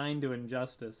MK9 to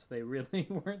Injustice, they really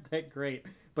weren't that great.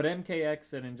 But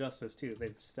MKX and Injustice too,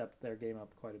 they've stepped their game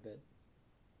up quite a bit,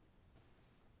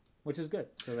 which is good.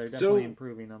 So they're definitely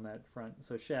improving on that front.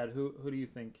 So Shad, who do you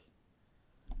think,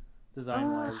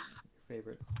 design-wise, your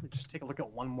favorite? Let me just take a look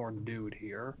at one more dude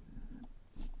here.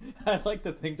 I like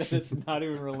to think that it's not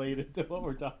even related to what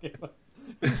we're talking about.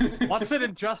 What's an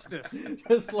Injustice?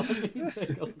 Just let me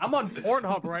take a look. I'm on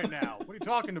Pornhub right now. What are you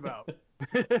talking about?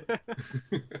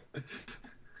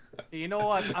 You know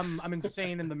what? I'm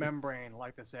insane in the membrane.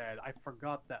 Like I said, I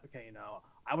forgot that. Okay,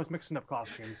 I was mixing up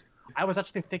costumes. I was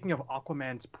actually thinking of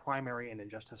Aquaman's primary in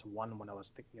Injustice 1 when I was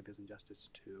thinking of his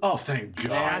Injustice 2. Oh, thank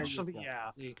God. Actually,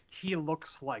 yeah, he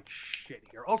looks like shit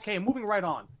here. Okay, moving right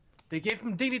on. They gave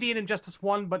him dignity in Injustice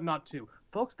 1, but not 2.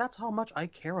 Folks, that's how much I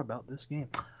care about this game.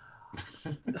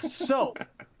 So,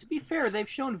 To be fair, they've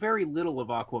shown very little of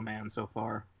Aquaman so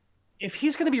far. if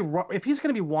he's gonna be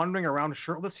wandering around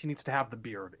shirtless, he needs to have the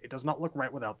beard. It does not look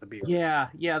right without the beard. Yeah,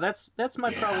 that's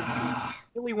my problem. I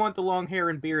really want the long hair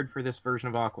and beard for this version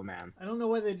of Aquaman. I don't know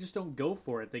why they just don't go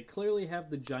for it. They clearly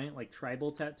have the giant like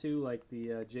tribal tattoo, like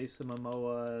the Jason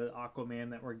Momoa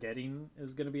Aquaman that we're getting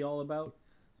is going to be all about.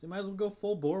 So you might as well go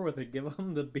full bore with it. Give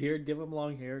him the beard, give him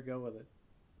long hair, go with it.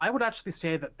 I would actually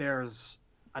say that there's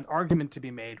an argument to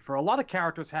be made for a lot of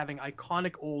characters having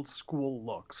iconic old school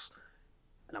looks.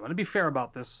 And I'm going to be fair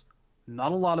about this.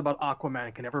 Not a lot about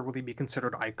Aquaman can ever really be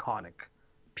considered iconic.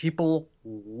 People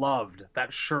loved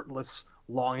that shirtless,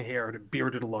 long-haired,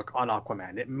 bearded look on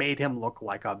Aquaman. It made him look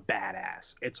like a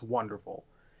badass. It's wonderful.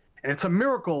 And it's a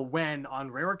miracle when,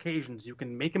 on rare occasions, you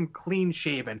can make him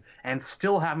clean-shaven and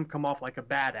still have him come off like a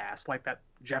badass, like that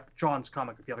Jeff Johns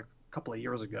comic the other couple of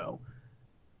years ago.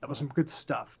 That was some good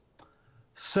stuff.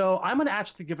 So I'm going to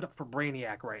actually give it up for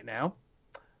Brainiac right now.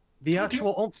 The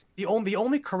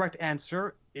only correct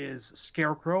answer is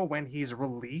Scarecrow when he's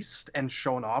released and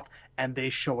shown off, and they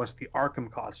show us the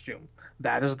Arkham costume.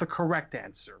 That is the correct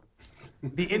answer.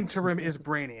 The interim is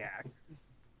Brainiac.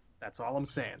 That's all I'm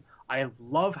saying. I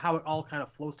love how it all kind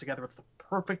of flows together. It's the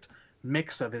perfect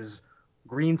mix of his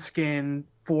green skin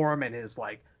form and his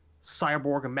like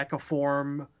cyborg mecha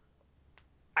form.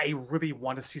 I really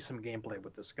want to see some gameplay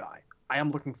with this guy. I am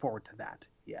looking forward to that.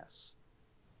 Yes.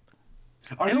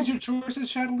 Are these your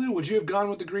choices, Shadaloo? Would you have gone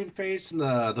with the green face and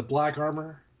the black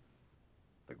armor?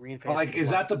 The green face. Like, is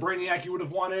that the Brainiac you would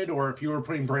have wanted? Or if you were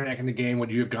putting Brainiac in the game,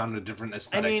 would you have gone with a different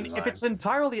aesthetic design? If it's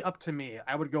entirely up to me,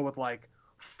 I would go with like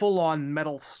full-on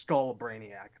metal skull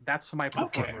Brainiac. That's my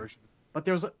preferred version. But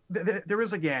there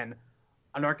is again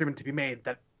an argument to be made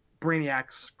that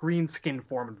Brainiac's green skin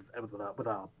form with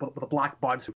a black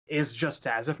bodysuit is just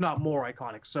as, if not more,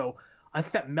 iconic. So I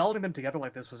think that melding them together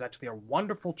like this was actually a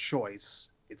wonderful choice.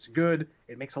 It's good.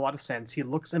 It makes a lot of sense. He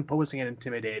looks imposing and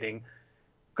intimidating.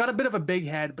 Got a bit of a big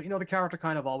head, but the character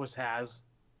kind of always has.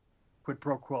 Quid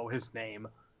pro quo, his name.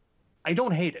 I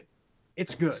don't hate it.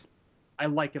 It's good. I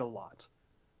like it a lot.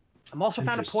 I'm also a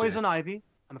fan of Poison Ivy.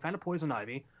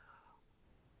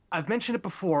 I've mentioned it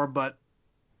before, but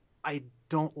I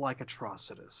don't like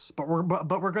Atrocitus. But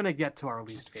we're gonna get to our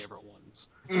least favorite ones.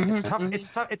 Mm-hmm.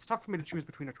 It's tough for me to choose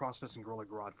between Atrocitus and Gorilla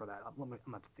Grodd for that. I'm gonna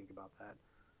have to think about that.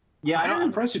 Yeah, I'm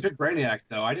impressed you picked Brainiac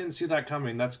though. I didn't see that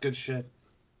coming. That's good shit.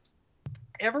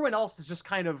 Everyone else is just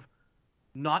kind of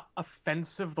not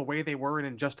offensive the way they were in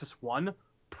Injustice 1.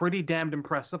 Pretty damned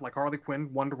impressive, like Harley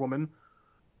Quinn, Wonder Woman,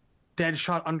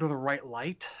 Deadshot under the right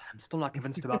light. I'm still not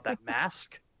convinced about that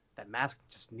mask. That mask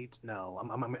just needs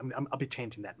I'll be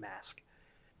changing that mask.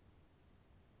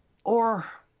 Or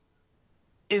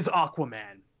is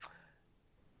Aquaman?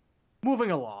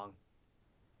 Moving along.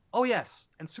 Oh yes,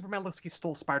 and Superman looks like he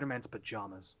stole Spider-Man's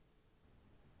pajamas.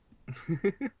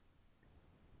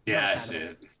 Yeah, I Not a see fan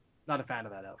of it. Not a fan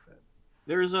of that outfit.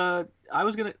 I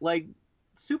was gonna like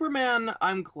Superman.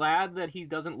 I'm glad that he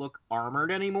doesn't look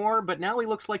armored anymore, but now he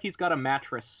looks like he's got a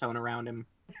mattress sewn around him.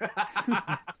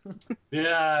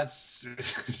 Yeah,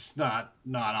 it's not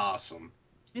awesome.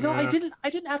 You know, Yeah. I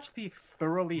didn't actually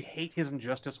thoroughly hate his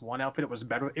Injustice 1 outfit. It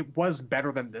was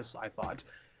better than this, I thought.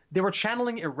 They were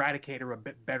channeling Eradicator a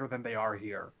bit better than they are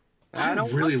here. I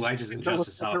don't really want liked his Superman to look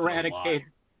Injustice like outfit a lot.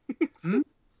 Eradicator.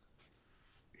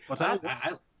 What's I that?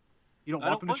 don't You don't I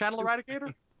want don't them to channel want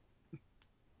Eradicator?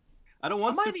 I don't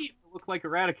want Am I Superman to look like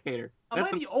Eradicator. Am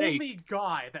That's I a the mistake. only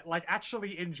guy that like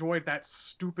actually enjoyed that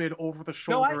stupid over the No,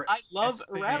 shoulder? I love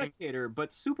aesthetic? Eradicator,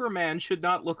 but Superman should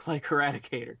not look like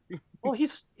Eradicator. Well,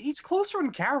 he's closer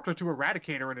in character to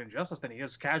Eradicator in Injustice than he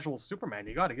is casual Superman.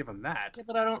 You got to give him that. Yeah,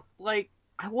 but I don't like.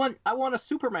 I want a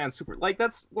Superman like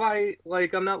that's why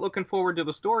like I'm not looking forward to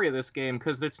the story of this game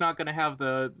because it's not going to have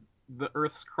the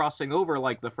Earths crossing over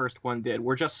like the first one did.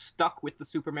 We're just stuck with the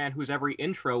Superman whose every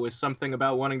intro is something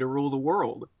about wanting to rule the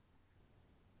world.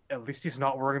 At least he's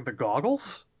not wearing the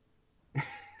goggles.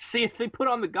 See, if they put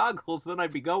on the goggles, then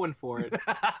I'd be going for it.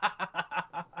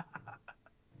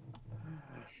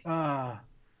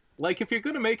 Like if you're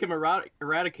going to make him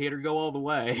Eradicator, go all the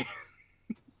way.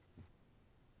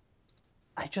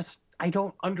 I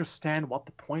don't understand what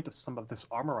the point of some of this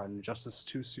armor on Injustice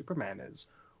 2 Superman is.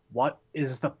 What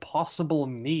is the possible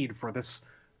need for this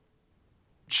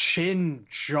chin,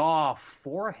 jaw,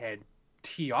 forehead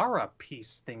tiara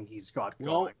piece thing he's got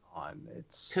Well, going on?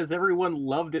 It's Because everyone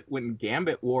loved it when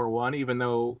Gambit wore one, even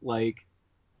though, like,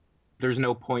 there's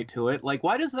no point to it. Like,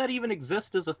 why does that even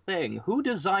exist as a thing? Who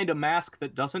designed a mask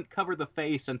that doesn't cover the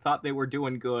face and thought they were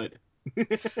doing good?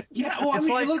 Yeah, well, it's I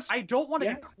mean, like it looks. I don't want to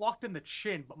yeah. get clocked in the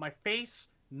chin, but my face,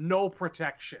 no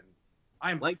protection.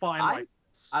 I'm Like, fine like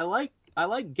this. I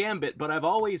like Gambit, but I've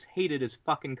always hated his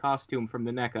fucking costume from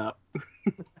the neck up.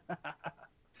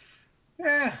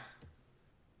 Yeah.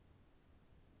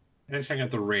 I just got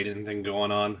the Raiden thing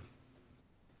going on.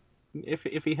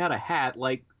 If he had a hat,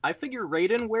 like, I figure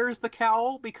Raiden wears the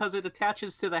cowl because it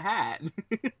attaches to the hat.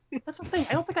 That's the thing.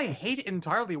 I don't think I hate it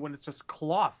entirely when it's just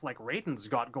cloth like Raiden's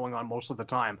got going on most of the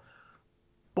time.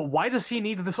 But why does he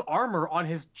need this armor on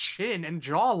his chin and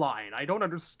jawline? I don't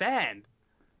understand.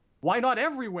 Why not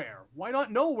everywhere? Why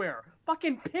not nowhere?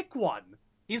 Fucking pick one.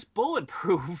 He's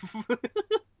bulletproof.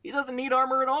 He doesn't need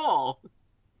armor at all.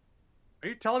 Are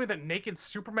you telling me that naked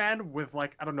Superman with,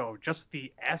 like, I don't know, just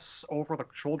the S over the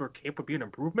shoulder cape would be an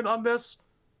improvement on this?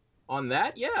 On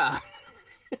that, yeah.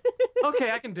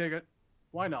 Okay, I can dig it.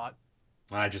 Why not?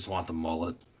 I just want the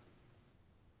mullet.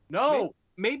 No!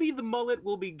 Maybe the mullet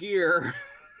will be gear.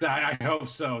 I hope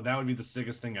so. That would be the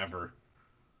sickest thing ever.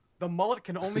 The mullet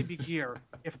can only be gear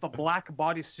if the black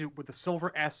bodysuit with the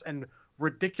silver S and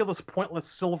ridiculous pointless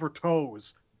silver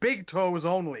toes, big toes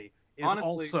only, is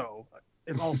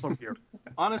also here.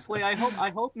 Honestly, I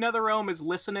hope NetherRealm is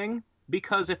listening,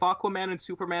 because if Aquaman and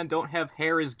Superman don't have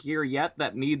hair as gear yet,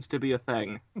 that needs to be a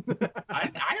thing.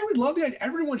 I would love the idea.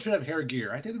 Everyone should have hair gear.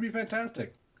 I think that'd be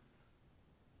fantastic.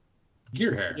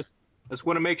 Gear hair. Just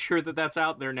want to make sure that that's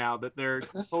out there now, that they're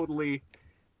totally...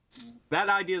 That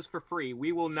idea is for free.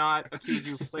 We will not accuse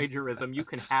you of plagiarism. You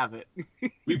can have it.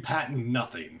 We patent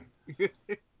nothing. That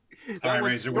All right,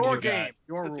 was Razor, what do Your you game, got?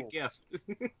 your That's a rules. gift.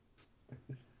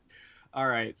 All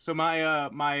right, so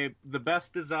the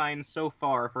best design so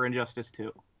far for Injustice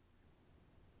 2.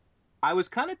 I was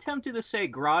kind of tempted to say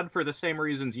Grodd for the same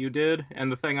reasons you did, and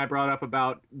the thing I brought up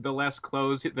about the less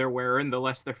clothes they're wearing, the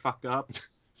less they're fucked up.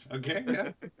 Okay,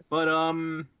 yeah. But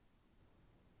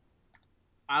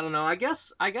I don't know. I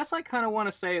guess I kind of want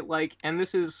to say, like, and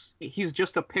he's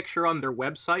just a picture on their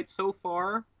website so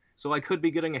far, so I could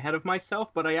be getting ahead of myself,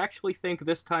 but I actually think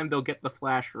this time they'll get the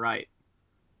Flash right.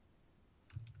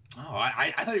 Oh,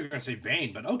 I thought you were going to say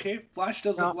Bane, but okay. Flash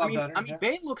does look a lot better. I mean,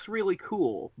 Bane looks really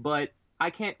cool, but I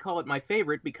can't call it my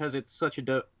favorite because it's such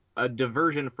a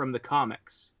diversion from the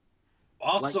comics.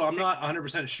 Also, I'm not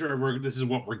 100% sure this is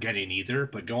what we're getting either,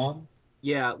 but go on.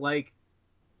 Yeah, like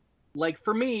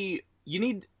for me, you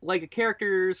need, like, a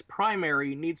character's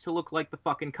primary needs to look like the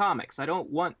fucking comics. I don't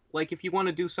want, like, if you want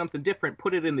to do something different,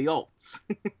 put it in the alts.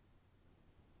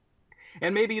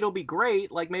 And maybe it'll be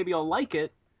great, like, maybe I'll like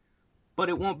it, but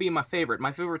it won't be my favorite.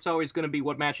 My favorite's always going to be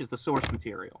what matches the source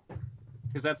material,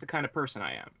 because that's the kind of person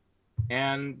I am.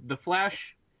 And the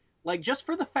Flash, like, just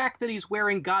for the fact that he's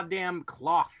wearing goddamn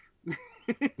cloth,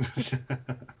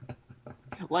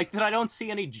 like, that I don't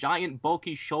see any giant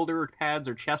bulky shoulder pads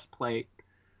or chest plate.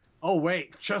 Oh,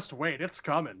 wait. Just wait. It's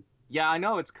coming. Yeah, I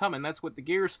know it's coming. That's what the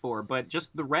gear's for. But just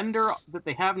the render that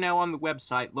they have now on the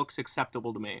website looks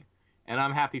acceptable to me. and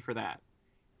I'm happy for that.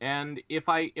 And if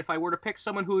I were to pick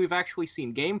someone who we've actually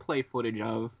seen gameplay footage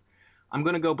of, I'm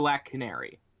gonna go Black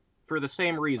Canary, for the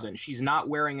same reason. She's not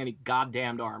wearing any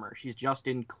goddamned armor. She's just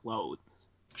in clothes.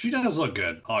 She does look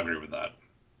good. I'll agree with that.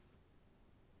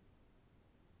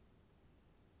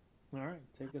 All right,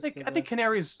 take us. I think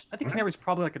Canary's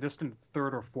probably like a distant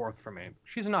third or fourth for me.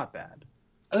 She's not bad.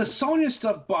 The Sonya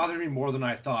stuff bothered me more than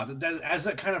I thought. As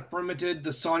that kind of fermented,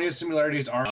 the Sonya similarities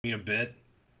are me a bit,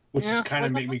 which is kind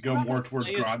of make me go more towards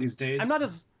Grodd these days. I'm not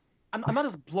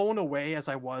as blown away as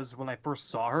I was when I first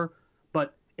saw her,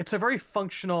 but it's a very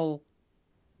functional,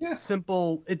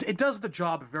 simple. It does the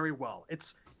job very well.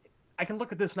 I can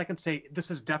look at this and I can say this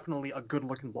is definitely a good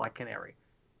looking Black Canary.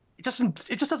 It just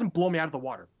doesn't blow me out of the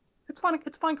water. It's fun.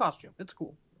 It's a fine costume. It's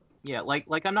cool. Yeah,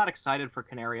 like I'm not excited for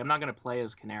Canary. I'm not gonna play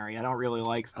as Canary. I don't really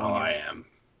like Sonya. Oh, I am.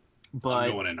 But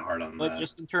I'm going in hard on that. But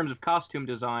just in terms of costume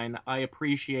design, I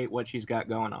appreciate what she's got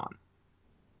going on.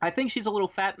 I think she's a little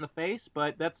fat in the face,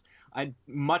 but I'd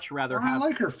much rather have. I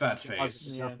like her fat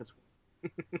face. Yeah.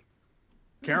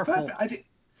 Careful. I think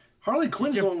Harley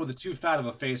Quinn's the one with the too fat of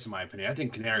a face, in my opinion. I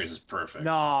think Canary's is perfect.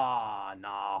 Nah.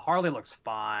 Harley looks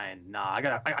fine. Nah, I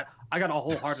gotta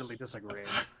wholeheartedly disagree.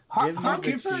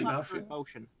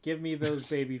 Give me those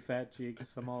baby fat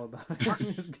cheeks. I'm all about it.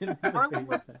 Just give me the baby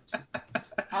fat cheeks.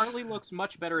 Harley looks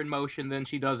much better in motion than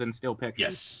she does in still pictures.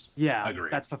 Yes. Yeah, agree.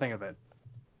 That's the thing of it.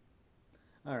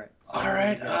 All right. All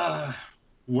right.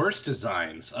 Worst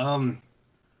designs.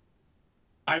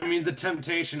 I mean, the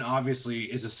temptation, obviously,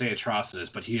 is to say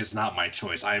Atrocitus, but he is not my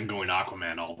choice. I am going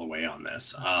Aquaman all the way on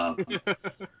this.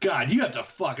 God, you have to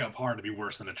fuck up hard to be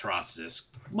worse than Atrocitus.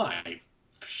 My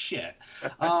shit.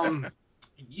 First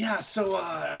of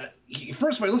all,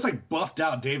 he looks like buffed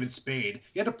out David Spade.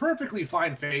 He had a perfectly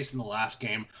fine face in the last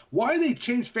game. Why they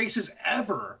change faces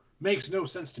ever makes no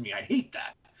sense to me. I hate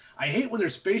that. I hate when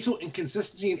there's facial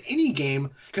inconsistency in any game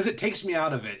because it takes me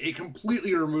out of it. It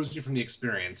completely removes me from the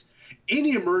experience.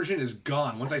 Any immersion is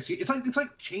gone once I see it. It's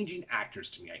like changing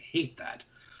actors to me. I hate that.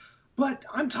 But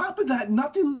on top of that,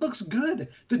 nothing looks good.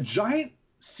 The giant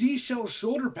seashell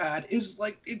shoulder pad is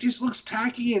like, it just looks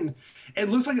tacky and it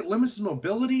looks like it limits his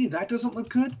mobility. That doesn't look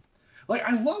good. Like,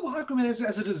 I love Aquaman as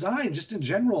a design just in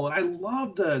general, and I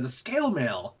love the scale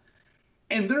mail.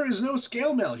 And there is no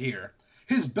scale mail here.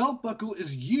 His belt buckle is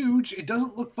huge. It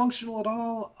doesn't look functional at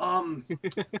all.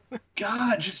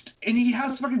 God, and he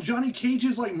has fucking Johnny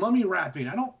Cage's like mummy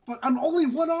wrapping. I'm only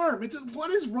one arm.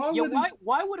 What is wrong with it?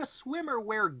 Why would a swimmer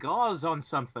wear gauze on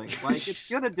something? Like, it's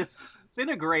gonna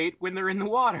disintegrate when they're in the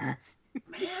water.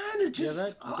 Man, it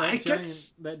just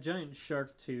that giant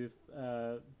shark tooth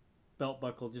belt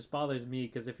buckle just bothers me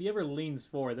because if he ever leans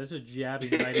forward, that's just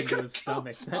jabbing right into his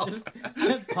stomach.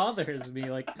 That bothers me.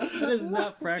 Like, that is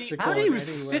not practical. How do you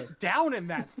sit down in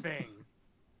that thing?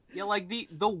 Yeah, like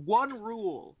the one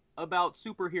rule about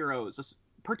superheroes,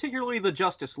 particularly the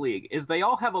Justice League, is they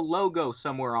all have a logo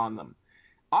somewhere on them.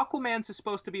 Aquaman's is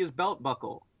supposed to be his belt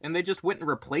buckle, and they just went and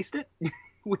replaced it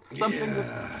with something.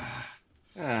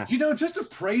 Yeah. Just to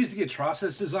praise the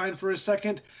Atrocitus design for a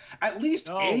second, at least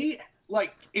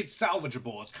it's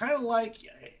salvageable. It's kind of like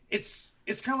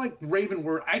Raven,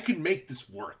 where I could make this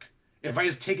work if I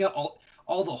just take out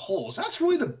all the holes. That's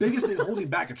really the biggest thing holding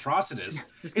back Atrocitus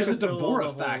is the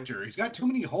Deborah factor. He's got too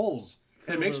many holes,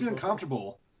 and it makes me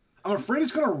uncomfortable. I'm afraid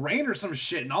it's gonna rain or some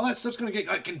shit, and all that stuff's gonna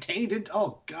get contained into.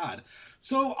 Oh God!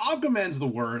 So Aquaman's the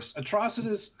worst.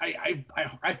 Atrocitus, I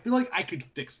feel like I could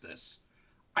fix this.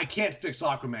 I can't fix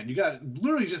Aquaman. You gotta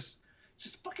literally just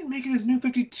fucking make it his New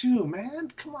 52,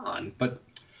 man. Come on. But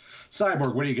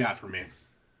Cyborg, what do you got for me?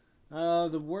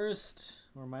 The worst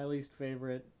or my least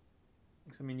favorite.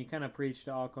 I mean, you kind of preached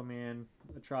to Aquaman.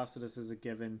 Atrocitus is a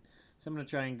given. So I'm gonna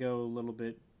try and go a little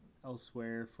bit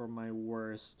elsewhere for my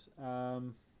worst.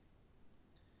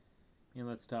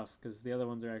 That's tough because the other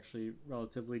ones are actually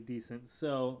relatively decent.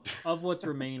 So of what's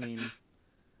remaining.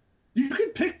 You can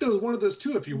pick one of those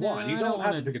two if you want. You don't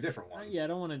have to pick a different one. Yeah, I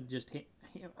don't want to just. Hey,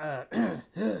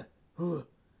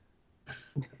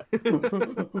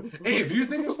 if you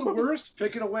think it's the worst,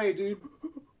 pick it away, dude.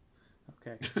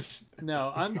 Okay.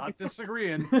 No, I'm not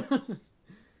disagreeing.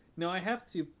 No, I have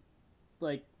to,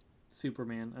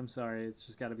 Superman. I'm sorry, it's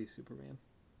just got to be Superman.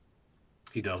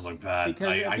 He does look bad.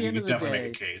 Because I can definitely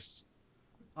make a case.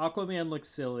 Aquaman looks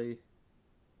silly.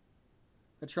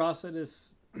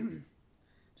 Atrocitus,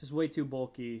 just way too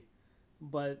bulky.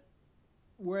 But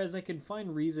whereas I can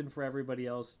find reason for everybody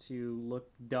else to look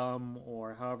dumb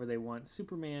or however they want,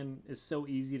 Superman is so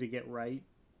easy to get right.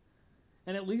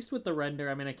 And at least with the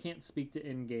render, I mean, I can't speak to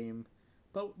in-game,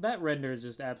 but that render is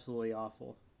just absolutely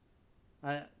awful.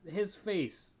 His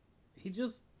face,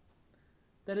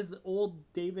 that is old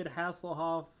David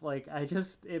Hasselhoff. Like,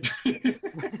 the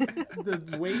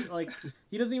way, like,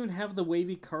 he doesn't even have the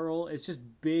wavy curl. It's just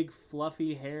big,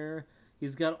 fluffy hair.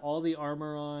 He's got all the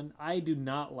armor on. I do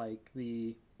not like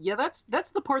the... Yeah,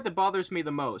 that's the part that bothers me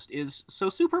the most, is so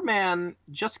Superman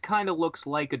just kind of looks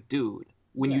like a dude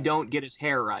when you don't get his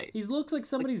hair right. He looks like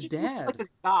somebody's dad. Looks like a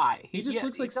guy. He just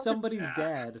looks like somebody's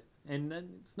dad. And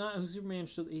it's not who Superman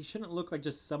should... He shouldn't look like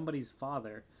just somebody's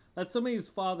father. That's somebody's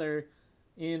father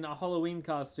in a Halloween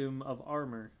costume of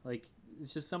armor. Like,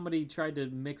 it's just somebody tried to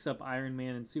mix up Iron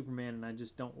Man and Superman, and I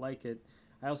just don't like it.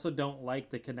 I also don't like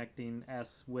the connecting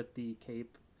S with the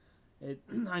cape.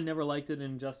 I never liked it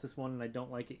in Injustice 1, and I don't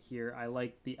like it here. I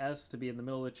like the S to be in the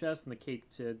middle of the chest and the cape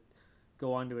to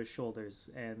go onto his shoulders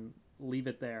and leave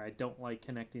it there. I don't like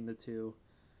connecting the two.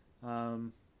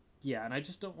 Yeah, and I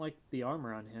just don't like the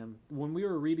armor on him. When we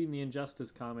were reading the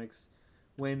Injustice comics,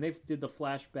 when they did the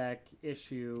flashback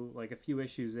issue, like a few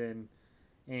issues in,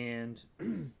 and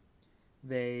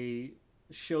they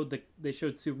showed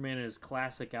Superman in his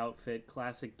classic outfit,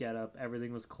 classic getup.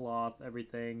 Everything was cloth.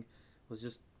 Everything was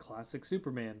just classic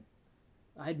Superman.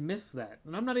 I'd missed that,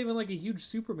 and I'm not even like a huge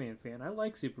Superman fan. I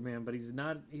like Superman, but he's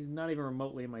not even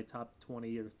remotely in my top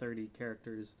 20 or 30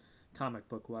 characters, comic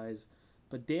book wise.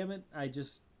 But damn it,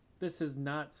 this is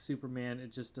not Superman.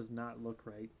 It just does not look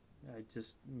right. It's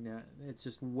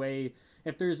just way.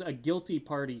 If there's a guilty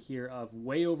party here of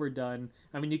way overdone,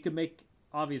 I mean, you could make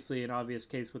obviously an obvious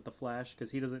case with the Flash because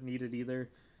he doesn't need it either.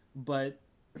 But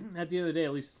at the end of the day,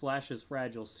 at least Flash is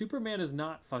fragile. Superman is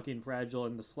not fucking fragile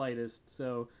in the slightest.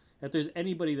 So if there's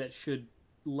anybody that should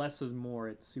less is more,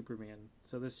 it's Superman.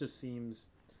 So this just seems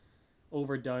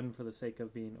overdone for the sake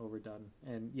of being overdone.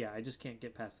 And yeah, I just can't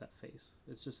get past that face.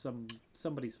 It's just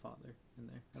somebody's father in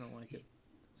there. I don't like it.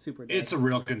 Super dad. It's a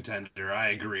real contender.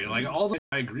 I agree. Like all the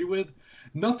I agree with.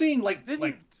 Nothing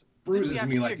bruises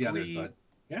me like the others, but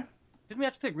yeah. Didn't we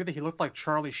actually agree that he looked like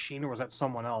Charlie Sheen, or was that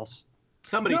someone else?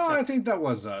 Somebody No, said I think that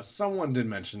was someone did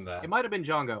mention that. it might have been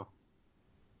Django.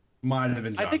 Might have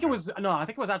been John. I think it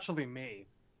was actually me.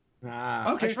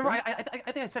 Ah, Okay. I remember, I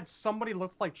think I said somebody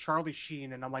looked like Charlie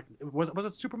Sheen, and I'm like, was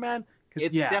it Superman?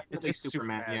 it's definitely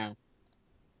Superman. Yeah.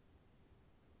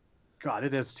 God,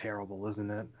 it is terrible,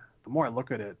 isn't it? The more I look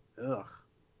at it, ugh.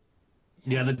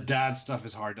 Yeah, the dad stuff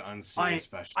is hard to unsee,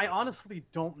 especially. I honestly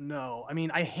don't know. I mean,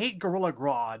 I hate Gorilla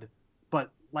Grodd, but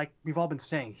like we've all been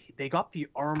saying, they got the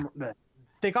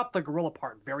gorilla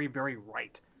part very, very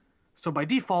right. So by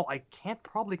default, I can't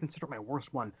probably consider it my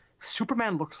worst one.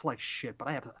 Superman looks like shit, but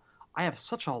I have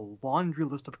such a laundry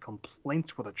list of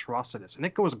complaints with Atrocitus, and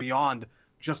it goes beyond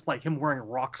just like him wearing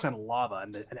rocks and lava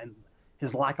and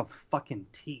his lack of fucking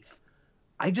teeth.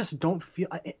 I just don't feel...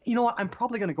 You know what? I'm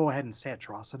probably going to go ahead and say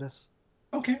Atrocitus.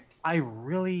 Okay. I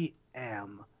really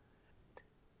am.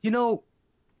 You know,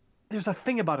 there's a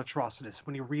thing about Atrocitus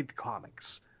when you read the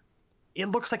comics. It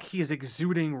looks like he is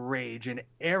exuding rage in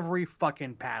every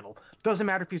fucking panel. Doesn't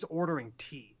matter if he's ordering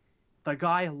tea. The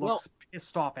guy looks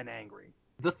pissed off and angry.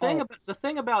 The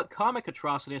thing about comic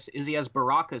Atrocitus is he has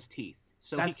Baraka's teeth,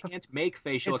 so he can't make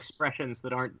facial expressions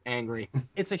that aren't angry.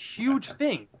 It's a huge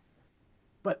thing.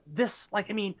 But this, like,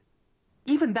 I mean,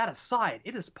 even that aside,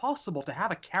 it is possible to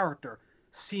have a character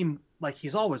seem like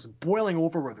he's always boiling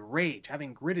over with rage,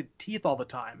 having gritted teeth all the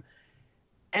time.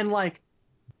 And, like,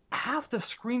 half the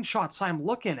screenshots I'm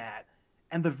looking at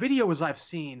and the videos I've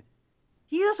seen,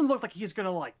 he doesn't look like he's going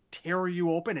to, like, tear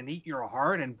you open and eat your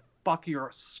heart and fuck your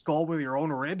skull with your own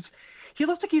ribs. He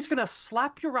looks like he's going to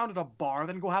slap you around at a bar,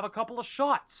 then go have a couple of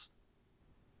shots.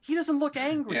 He doesn't look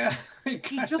angry. Yeah,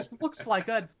 he just looks like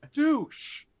a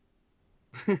douche.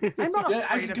 I'm not afraid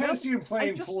I of can him. kind of see you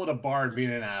playing pool at a bar and being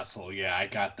an asshole. Yeah, I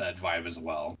got that vibe as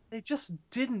well. They just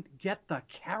didn't get the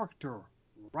character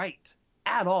right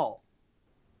at all.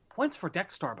 Points for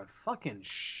Dexter, but fucking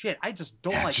shit. I just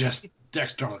don't like...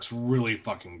 Dexter looks really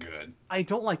fucking good. I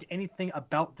don't like anything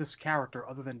about this character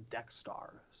other than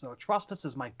Dexter. So Atrocitus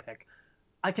is my pick.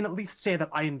 I can at least say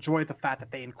that I enjoy the fact that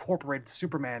they incorporated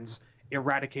Superman's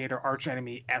Eradicator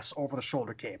archenemy S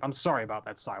over-the-shoulder cape. I'm sorry about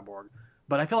that, Cyborg.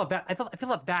 But I feel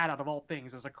like that out of all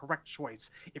things is a correct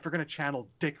choice if you're going to channel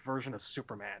Dick version of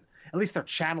Superman. At least they're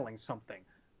channeling something.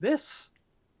 This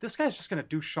guy's just going to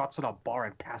do shots at a bar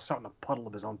and pass out in a puddle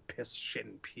of his own piss, shit,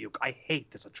 and puke. I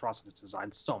hate this Atrocitus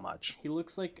design so much. He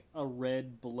looks like a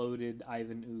red, bloated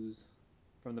Ivan Ooze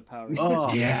from the Power Rangers.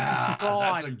 Oh, yeah,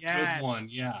 God, that's a good one.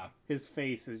 Yeah. His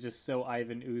face is just so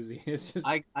Ivan Oozy. It's just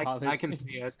I can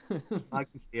see it. I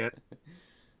can see it.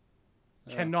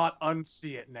 Cannot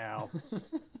unsee it now.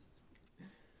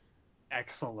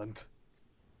 Excellent.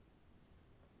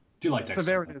 Do you like Dexter? So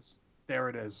there it is. There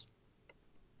it is.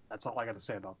 That's all I got to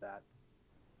say about that.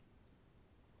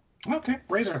 Okay,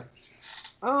 Razor.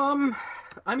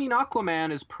 I mean,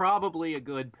 Aquaman is probably a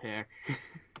good pick.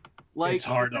 It's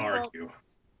hard to argue.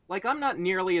 Like, I'm not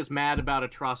nearly as mad about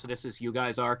Atrocitus as you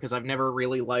guys are, because I've never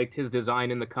really liked his design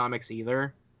in the comics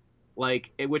either.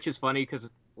 Which is funny, because,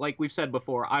 like we've said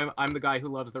before, I'm the guy who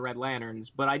loves the Red Lanterns,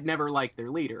 but I'd never liked their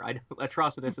leader.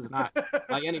 Atrocitus is not,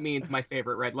 by any means, my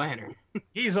favorite Red Lantern.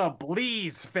 He's a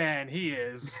Bleez fan, he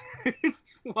is.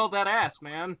 Well, that ass,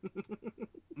 man.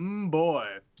 Boy.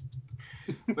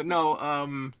 But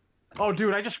no, Oh,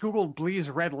 dude, I just googled Bleez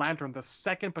Red Lantern. The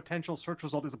second potential search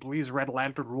result is Bleez Red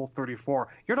Lantern Rule 34.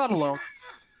 You're not alone.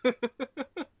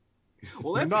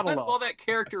 Well, that's not kind alone. of all that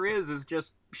character is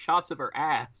just shots of her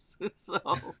ass. So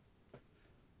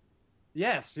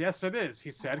Yes, it is, he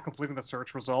said, completing the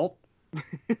search result.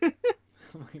 Oh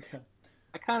my god.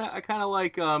 I kind of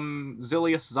like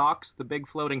Zilius Zox, the big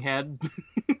floating head.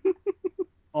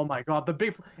 Oh my god,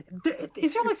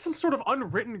 is there like some sort of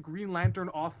unwritten Green Lantern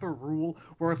author rule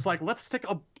where it's like, let's stick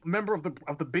a member of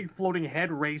the big floating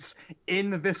head race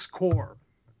in this core?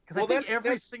 Because I think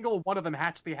every single one of them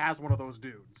actually has one of those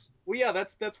dudes. Well, yeah,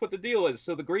 that's what the deal is.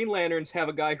 So the Green Lanterns have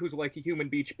a guy who's like a human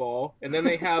beach ball, and then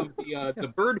they have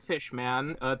the Birdfish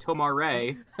Man, Tomar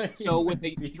Ray. So when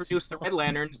they introduced the Red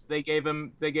Lanterns, they gave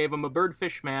him a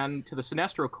Birdfish Man to the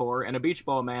Sinestro Corps and a Beach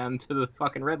Ball Man to the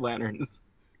fucking Red Lanterns.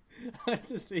 That's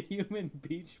just a human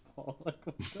beach ball. Like,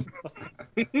 what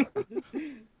the fuck?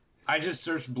 I just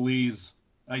searched Bleez.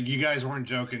 Like, you guys weren't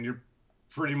joking. You're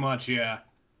pretty much, yeah.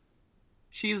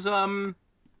 She's kind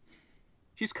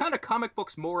of comic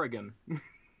books Morrigan.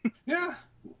 Yeah.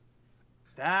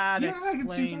 That Yeah, I can see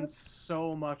explains that.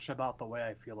 so much about the way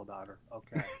I feel about her.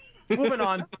 Okay.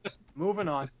 Moving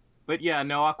on. But yeah,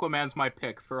 no, Aquaman's my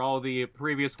pick for all the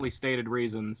previously stated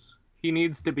reasons. He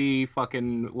needs to be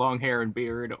fucking long hair and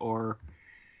beard, or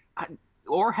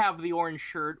have the orange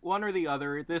shirt. One or the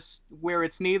other. This, where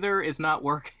it's neither, is not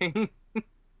working.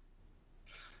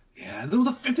 Yeah,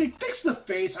 if they fix the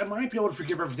face, I might be able to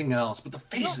forgive everything else, but the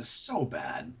face is so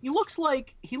bad. He looks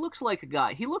like a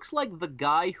guy. He looks like the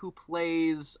guy who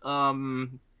plays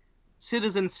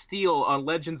Citizen Steel on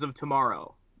Legends of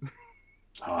Tomorrow.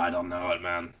 Oh, I don't know it,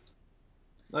 man.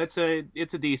 It's a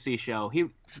DC show. He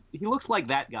looks like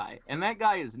that guy, and that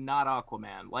guy is not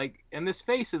Aquaman. Like, and this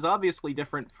face is obviously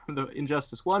different from the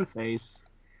Injustice 1 face.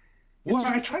 Well,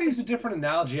 I try to use a different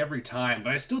analogy every time,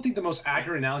 but I still think the most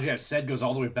accurate analogy I've said goes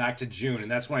all the way back to June, and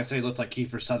that's when I say he looked like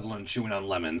Kiefer Sutherland chewing on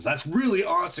lemons. That's really,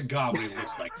 honest to God, what he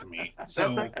looks like to me. So,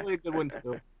 That's actually a good one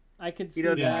too. I could see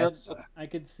does- that. I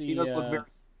could see He does look very.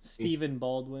 Stephen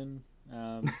Baldwin.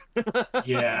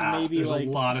 yeah, Maybe there's like-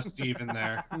 a lot of Steve in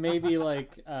there. Maybe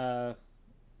like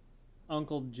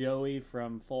Uncle Joey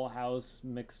from Full House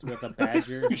mixed with a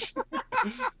badger.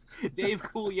 Dave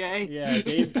Coulier. Yeah,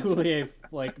 Dave Coulier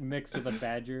like mixed with a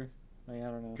badger. Like, I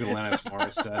don't know. Alanis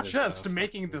Morissette. Just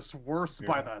making this worse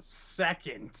by the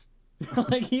second.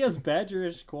 Like he has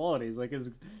badgerish qualities, like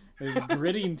his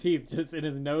gritting teeth just in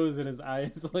his nose and his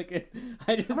eyes. Like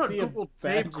I just I'm gonna see a Google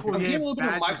Dave badger. Coulier I'm getting a little bit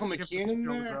of badger, Michael see if McKean this in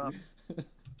shows there. up.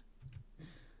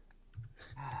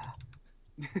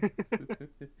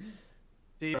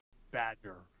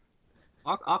 Badger.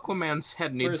 Aquaman's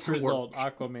head needs First some result: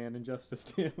 work. Aquaman and Justice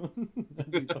 2.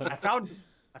 That'd be fun. I found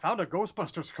a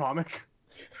Ghostbusters comic.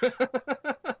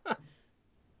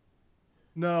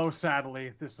 No,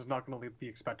 sadly, this is not going to leave the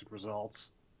expected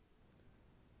results.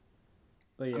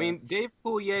 But yeah. I mean, Dave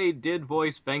Coulier did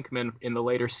voice Venkman in the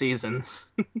later seasons.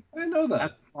 I know that.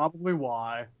 That's probably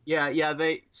why. Yeah.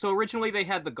 So originally they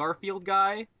had the Garfield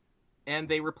guy, and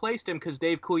they replaced him because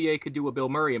Dave Coulier could do a Bill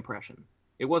Murray impression.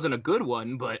 It wasn't a good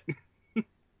one, but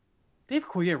Dave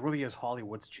Coulier really is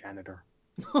Hollywood's janitor.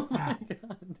 Oh my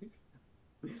god.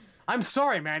 Dude. I'm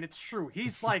sorry, man. It's true. He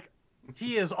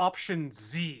is option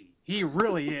Z. He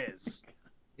really is.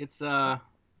 it's a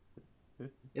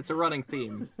running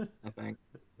theme, I think.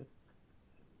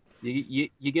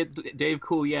 You get Dave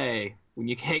Coulier when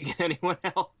you can't get anyone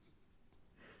else.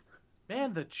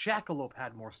 Man, the Jackalope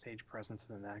had more stage presence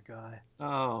than that guy.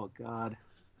 Oh God.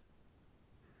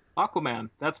 Aquaman,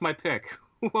 that's my pick.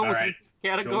 What All was right. the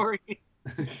category?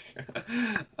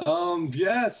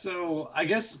 Yeah, so I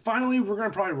guess finally we're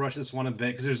gonna probably rush this one a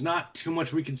bit because there's not too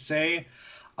much we could say.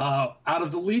 Out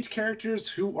of the lead characters,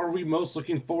 who are we most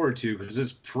looking forward to? Because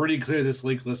it's pretty clear this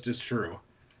leak list is true.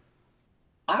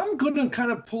 I'm gonna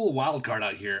kind of pull a wild card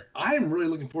out here. I'm really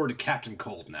looking forward to Captain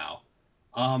Cold now.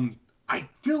 I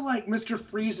feel like Mr.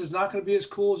 Freeze is not gonna be as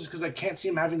cool just because I can't see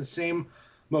him having the same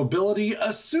mobility,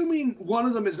 assuming one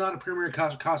of them is not a premier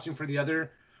costume for the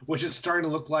other, which is starting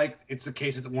to look like it's the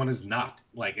case that the one is not.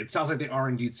 Like, it sounds like they are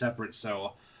indeed separate.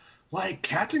 So, like,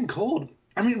 Captain Cold,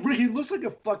 I mean, he looks like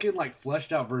a fucking like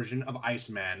fleshed out version of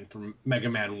Iceman from Mega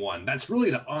Man 1. That's really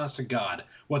the honest to God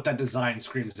what that design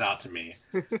screams out to me.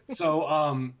 So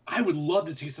I would love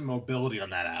to see some mobility on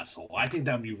that asshole. I think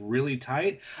that would be really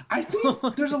tight. I think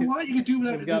there's a lot you could do with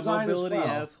that We've got design mobility as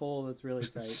well. asshole that's really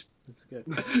tight. That's good.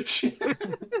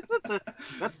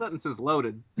 That sentence is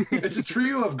loaded. It's a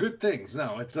trio of good things.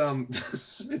 No, it's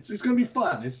it's gonna be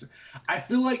fun. I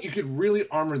feel like you could really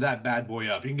armor that bad boy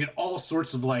up. You can get all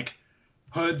sorts of like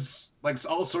hoods, like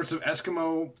all sorts of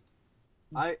Eskimo.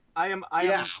 I am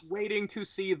waiting to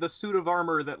see the suit of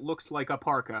armor that looks like a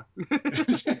parka.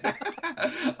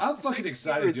 I'm fucking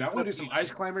excited, dude. I want to do some ice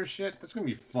climber shit. That's gonna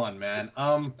be fun, man.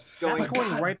 That's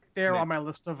going right there on my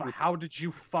list of how did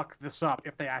you fuck this up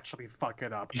if they actually fuck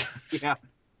it up. Yeah.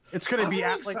 It's gonna be really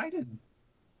at like. excited.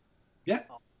 Yeah.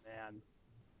 Oh man.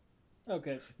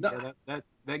 Okay. No, Yeah,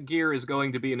 that gear is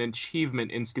going to be an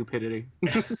achievement in stupidity.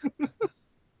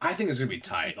 I think it's gonna be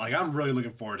tight. Like I'm really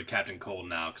looking forward to Captain Cold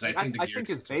now because I think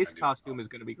his base costume is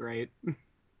going to be great.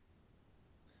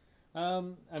 I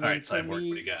mean, right, Cyborg, what do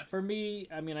you got? For me,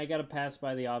 I mean, I got to pass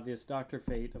by the obvious. Dr.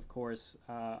 Fate, of course,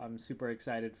 I'm super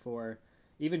excited for.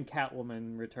 Even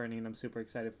Catwoman returning, I'm super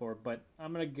excited for. But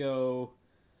I'm going to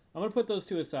put those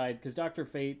two aside because Dr.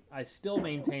 Fate, I still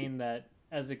maintain that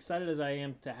as excited as I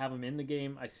am to have him in the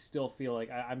game, I still feel like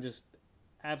I'm just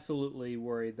absolutely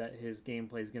worried that his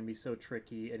gameplay is going to be so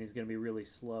tricky and he's going to be really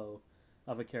slow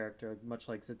of a character, much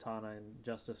like Zatanna in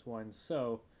Justice 1.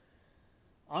 So,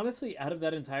 honestly, out of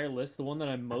that entire list, the one that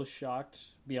I'm most shocked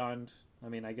beyond, I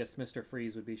mean, I guess Mr.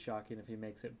 Freeze would be shocking if he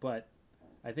makes it, but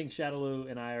I think Shadaloo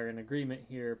and I are in agreement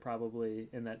here probably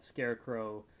in that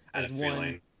Scarecrow is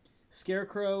one.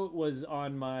 Scarecrow was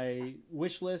on my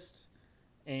wish list,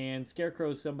 and Scarecrow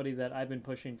is somebody that I've been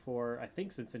pushing for, I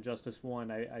think, since Injustice 1.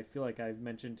 I feel like I've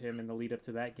mentioned him in the lead up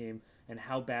to that game and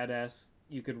how badass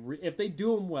you could... if they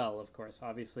do him well, of course,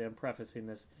 obviously I'm prefacing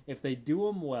this. If they do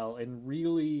him well and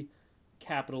really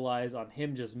capitalize on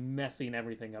him just messing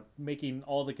everything up, making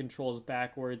all the controls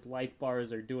backwards, life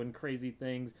bars are doing crazy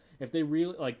things. If they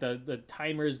really... like, the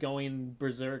timer's going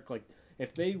berserk, like...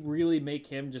 if they really make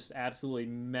him just absolutely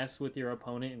mess with your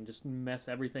opponent and just mess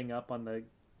everything up on the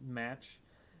match...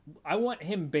 I want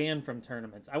him banned from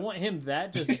tournaments. I want him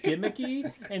that just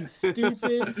gimmicky and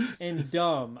stupid and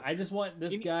dumb. I just want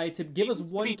this guy to give us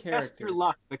one character. Mr.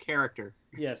 Luck, the character.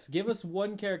 Yes, give us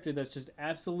one character that's just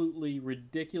absolutely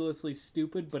ridiculously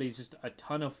stupid, but he's just a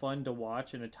ton of fun to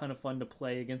watch and a ton of fun to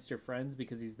play against your friends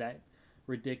because he's that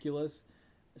ridiculous.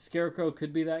 Scarecrow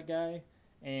could be that guy.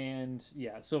 And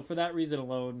yeah, so for that reason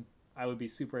alone, I would be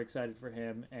super excited for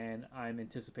him, and I'm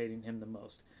anticipating him the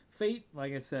most. Fate,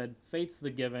 like I said, Fate's the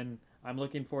given. I'm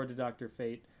looking forward to Dr.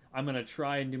 Fate. I'm going to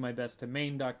try and do my best to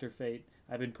main Dr. Fate.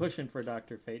 I've been pushing for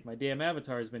Dr. Fate. My damn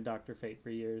avatar has been Dr. Fate for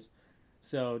years.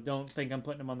 So don't think I'm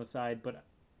putting him on the side, but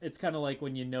it's kind of like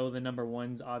when you know the number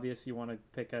one's obvious, you want to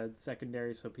pick a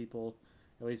secondary so people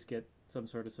at least get some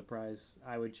sort of surprise.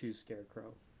 I would choose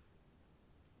Scarecrow.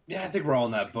 Yeah, I think we're all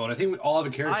in that boat. I think we all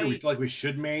have a character we feel like we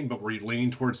should main, but we're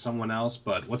leaning towards someone else.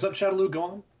 But what's up, Shadaloo? Go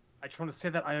on. I just want to say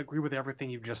that I agree with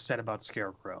everything you've just said about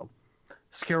Scarecrow.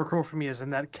 Scarecrow for me is in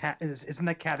that is in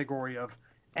that category of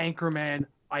Anchorman.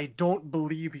 I don't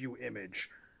believe you image.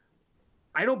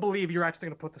 I don't believe you're actually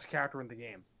going to put this character in the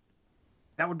game.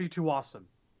 That would be too awesome.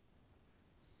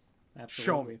 Absolutely.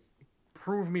 Show me.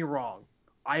 Prove me wrong.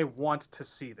 I want to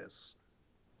see this.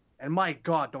 And my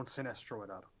God, don't Sinestro it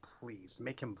up. Please,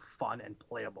 make him fun and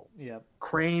playable. Yep.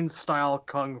 Crane-style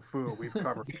kung fu. We've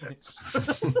covered this.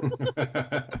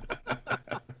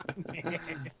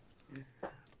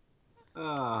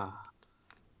 I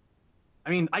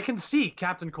mean, I can see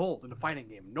Captain Cold in a fighting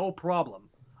game, no problem.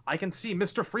 I can see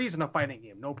Mr. Freeze in a fighting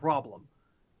game, no problem.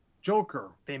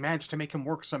 Joker, they managed to make him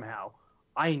work somehow.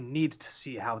 I need to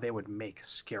see how they would make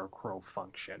Scarecrow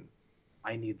function.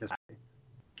 I need this.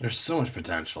 There's so much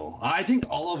potential. I think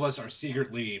all of us are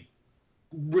secretly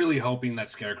really hoping that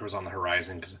Scarecrow's on the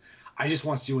horizon because I just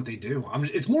want to see what they do.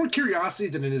 It's more curiosity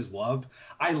than it is love.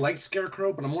 I like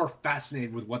Scarecrow, but I'm more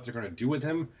fascinated with what they're going to do with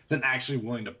him than actually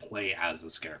willing to play as the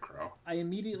Scarecrow. I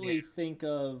immediately think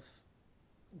of...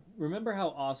 remember how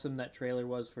awesome that trailer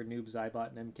was for Noob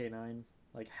Saibot and MK9?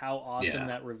 Like how awesome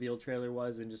that reveal trailer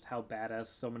was and just how badass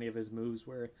so many of his moves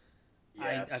were.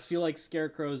 Yes. I feel like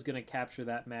Scarecrow is going to capture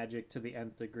that magic to the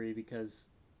nth degree because,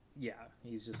 yeah,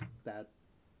 he's just that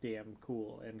damn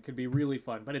cool and could be really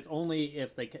fun. But it's only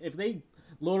if they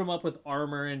load him up with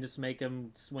armor and just make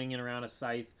him swinging around a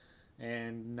scythe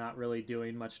and not really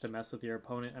doing much to mess with your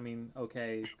opponent. I mean,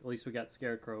 okay, at least we got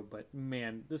Scarecrow, but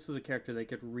man, this is a character they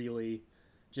could really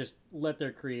just let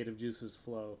their creative juices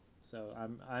flow. So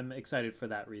I'm excited for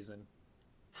that reason.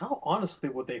 How honestly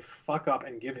would they fuck up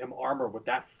and give him armor with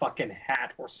that fucking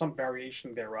hat or some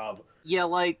variation thereof? Yeah,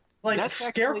 like that's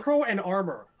Scarecrow and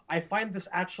armor. I find this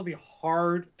actually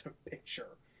hard to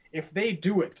picture. If they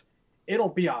do it, it'll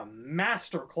be a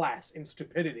master class in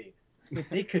stupidity.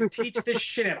 They could teach this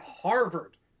shit at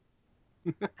Harvard.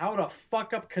 How to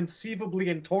fuck up conceivably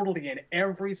and totally in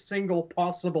every single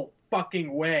possible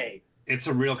fucking way. It's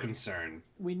a real concern.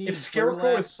 We need If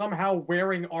Scarecrow is somehow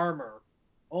wearing armor,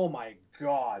 oh my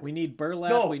god. We need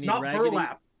burlap. No, we need not raggedy...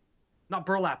 burlap. Not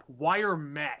burlap. Wire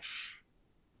mesh.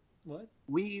 What?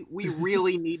 We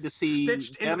really need to see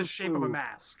Stitched into them the shape of a prove-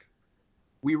 mask.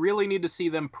 We really need to see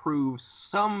them prove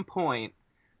some point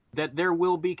that there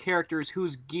will be characters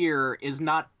whose gear is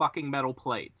not fucking metal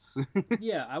plates.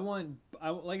 Yeah,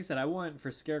 like I said, I want for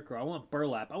Scarecrow, I want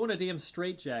burlap. I want a damn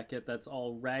straitjacket that's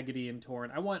all raggedy and torn.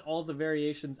 I want all the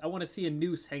variations. I want to see a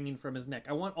noose hanging from his neck.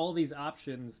 I want all these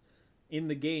options in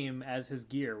the game as his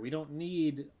gear. We don't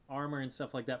need armor and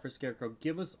stuff like that for Scarecrow.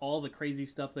 Give us all the crazy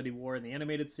stuff that he wore in the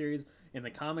animated series, in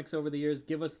the comics over the years.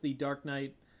 Give us the Dark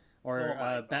Knight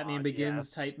or Batman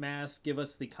Begins type mask. Give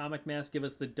us the comic mask. Give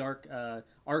us the dark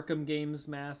Arkham games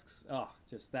masks. Oh,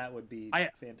 just that would be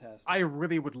fantastic. I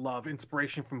really would love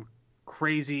inspiration from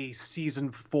crazy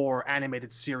season 4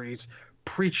 animated series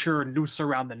Preacher noose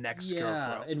around the neck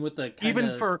Scarecrow. And with the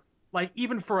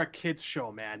even for a kids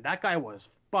show, man, that guy was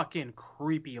fucking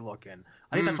creepy looking.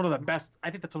 I think that's one of the best. I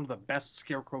think that's one of the best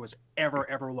Scarecrows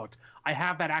ever looked. I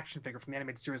have that action figure from the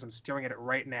animated series. I'm staring at it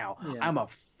right now. Yeah. I'm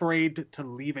afraid to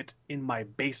leave it in my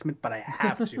basement, but I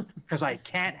have to because I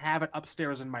can't have it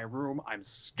upstairs in my room. I'm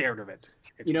scared of it.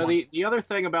 It's the other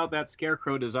thing about that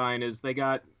Scarecrow design is they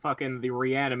got fucking the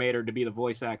Reanimator to be the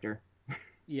voice actor.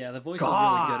 Yeah, the voice is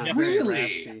really good. It's very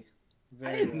raspy.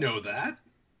 I didn't know that.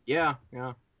 Yeah.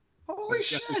 Holy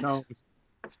shit.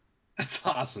 That's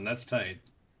awesome. That's tight.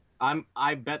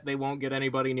 I bet they won't get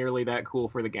anybody nearly that cool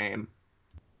for the game.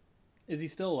 Is he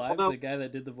still alive? The guy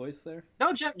that did the voice there?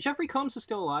 No, Jeffrey Combs is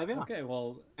still alive. Yeah. Okay,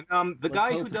 well. The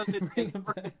guy who does it in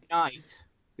Arkham Knight.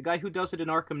 The guy who does it in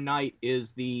Arkham Knight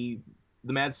is the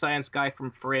mad science guy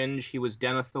from Fringe. He was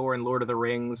Denethor in Lord of the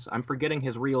Rings. I'm forgetting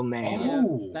his real name.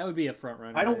 Oh, yeah, that would be a front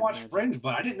runner. I don't watch Fringe,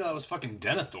 but I didn't know that was fucking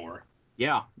Denethor.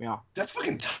 Yeah. That's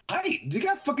fucking tight. You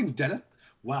got fucking Denethor.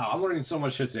 Wow, I'm learning so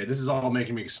much shit today. This is all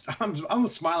making me... I'm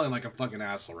smiling like a fucking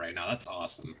asshole right now. That's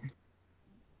awesome.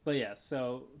 But yeah,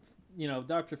 so,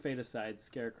 Dr. Fate aside,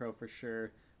 Scarecrow for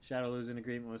sure. Shadowloo's in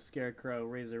agreement with Scarecrow.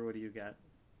 Razor, what do you got?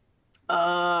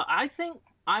 I think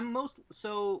I'm most...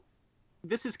 So,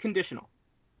 this is conditional.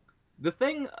 The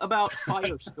thing about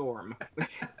Firestorm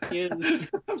is...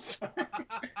 I'm sorry.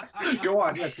 Go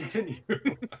on, yes, continue.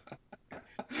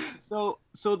 So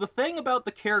the thing about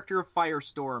the character of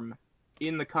Firestorm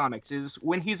in the comics is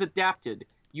when he's adapted,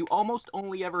 you almost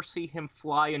only ever see him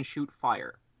fly and shoot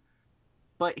fire.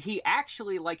 But he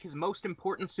actually, his most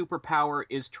important superpower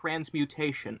is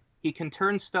transmutation. He can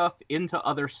turn stuff into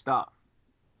other stuff.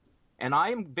 And I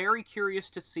am very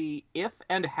curious to see if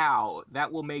and how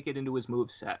that will make it into his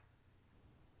moveset.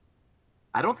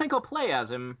 I don't think I'll play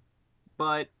as him,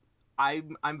 but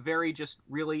I'm very just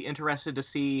really interested to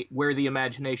see where the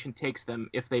imagination takes them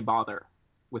if they bother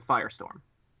with Firestorm.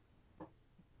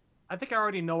 I think I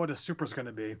already know what his super's going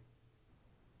to be.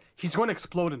 He's going to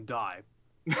explode and die.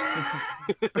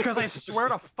 Because I swear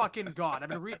to fucking God,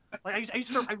 I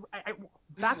used to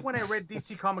back when I read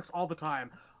DC Comics all the time,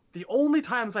 the only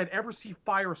times I'd ever see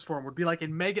Firestorm would be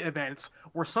in mega events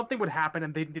where something would happen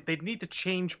and they'd need to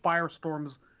change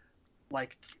Firestorm's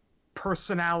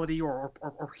personality or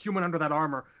human under that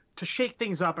armor to shake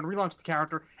things up and relaunch the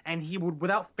character, and he would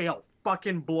without fail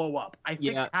fucking blow up. I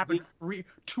think it happened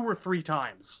 2 or 3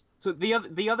 times. So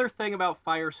the other thing about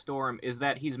Firestorm is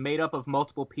that he's made up of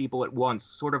multiple people at once,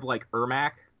 sort of like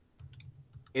Ermac.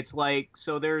 It's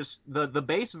so there's the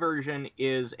base version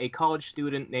is a college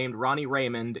student named Ronnie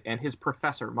Raymond and his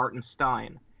professor, Martin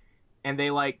Stein. And they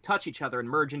touch each other and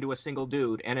merge into a single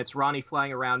dude, and it's Ronnie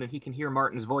flying around and he can hear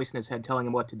Martin's voice in his head telling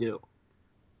him what to do.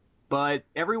 But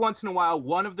every once in a while,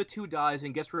 one of the two dies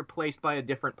and gets replaced by a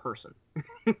different person.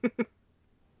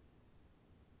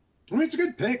 It's a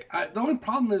good pick. The only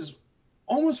problem is,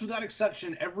 almost without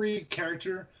exception, every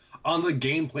character on the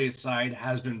gameplay side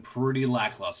has been pretty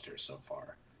lackluster so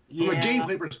far. Yeah. From a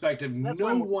gameplay perspective,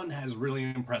 no one has really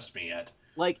impressed me yet.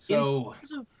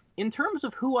 In terms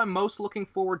of who I'm most looking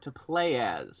forward to play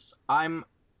as, I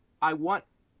want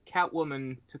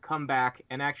Catwoman to come back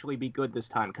and actually be good this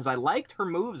time, because I liked her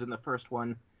moves in the first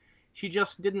one. She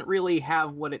just didn't really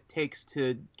have what it takes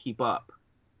to keep up.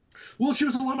 Well, she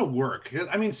was a lot of work.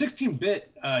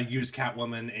 16-bit used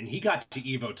Catwoman, and he got to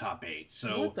Evo top 8.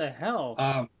 So what the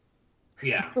hell?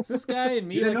 Yeah. Is this guy and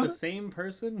me You didn't like know the that? same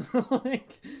person?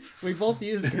 Like, we both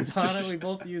use Katana, we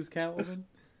both use Catwoman.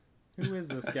 Who is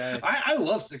this guy? I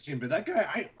love 16-bit. That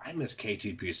guy, I miss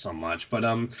KTP so much. But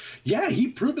yeah, he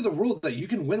proved to the world that you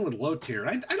can win with low tier.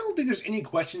 I don't think there's any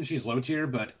question she's low tier,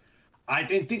 but I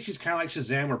didn't think she's kind of like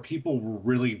Shazam, where people were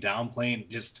really downplaying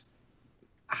just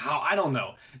how, I don't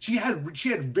know. She had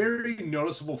very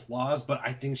noticeable flaws, but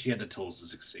I think she had the tools to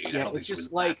succeed. I Yeah, don't think it's she was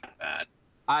just like that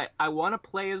bad. I want to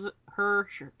play as her.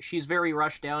 She's very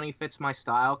Rush Downey, fits my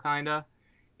style, kinda.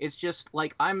 It's just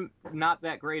like I'm not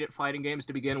that great at fighting games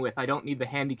to begin with. I don't need the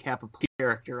handicap of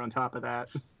character on top of that.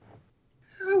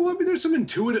 Well, I mean, there's some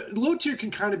intuitive. Low tier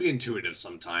can kind of be intuitive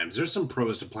sometimes. There's some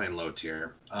pros to playing low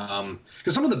tier.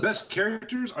 Because some of the best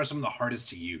characters are some of the hardest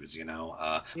to use. You know,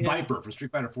 Yeah. Viper from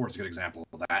Street Fighter 4 is a good example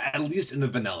of that. At least in the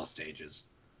vanilla stages.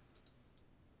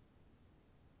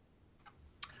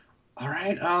 All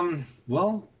right.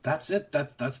 Well, that's it.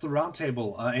 That's the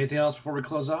roundtable. Anything else before we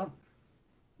close out?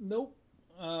 Nope.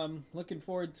 Looking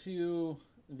forward to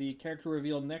the character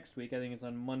reveal next week. I think it's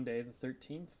on Monday, the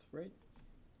 13th, right?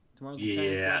 Tomorrow's the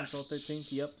 10th, Yes. until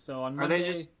 13th. Yep. So on Are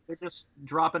Monday, they're just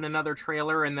dropping another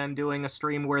trailer and then doing a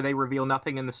stream where they reveal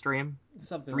nothing in the stream?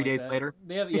 something 3 like days that. later?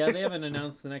 They haven't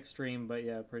announced the next stream, but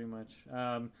yeah, pretty much.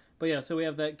 But yeah, so we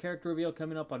have that character reveal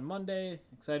coming up on Monday.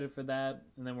 Excited for that.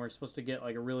 And then we're supposed to get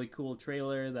like a really cool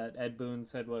trailer that Ed Boon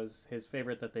said was his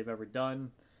favorite that they've ever done.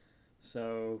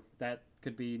 So that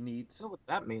could be neat. I don't know what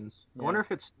that means. Yeah. I wonder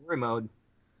if it's story mode.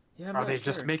 Yeah, I'm Are not they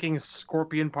just sure. making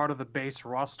Scorpion part of the base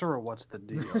roster, or what's the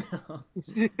deal?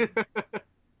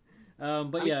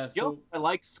 But yeah, so I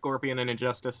like Scorpion and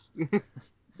Injustice.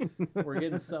 we're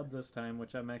getting sub this time,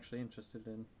 which I'm actually interested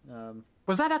in.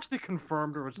 Was that actually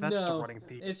confirmed, or was that just a No, running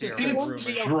theory? it's just theory? a rumor.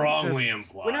 It's strongly Just-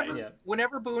 implied. Whenever Yeah.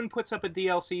 whenever Boone puts up a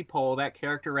DLC poll, that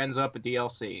character ends up a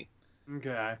DLC.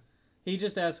 Okay. He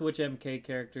just asked which MK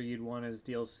character you'd want as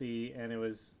DLC, and it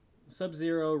was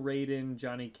Sub-Zero, Raiden,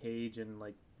 Johnny Cage, and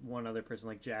like one other person,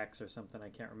 like Jax or something. I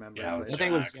can't remember. Yeah, it but... I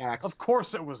think it was Jax. Jack. Of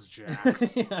course it was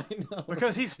Jax. yeah, I know.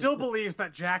 Because he still believes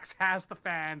that Jax has the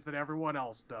fans that everyone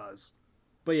else does.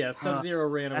 But yeah, Sub-Zero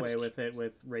ran that's away with it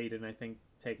with Raiden, I think,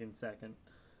 taking second.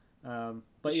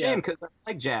 But Shame yeah, because I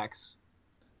like Jax,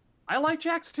 I like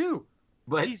Jax too.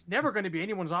 but He's never going to be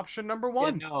anyone's option number yeah,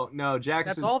 one. no, Jax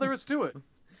That's is all there is to it.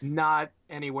 not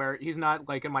anywhere. He's not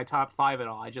like in my top 5 at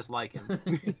all. I just like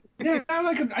him. Yeah, I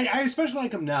like him. I especially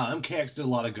like him now. MKX did a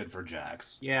lot of good for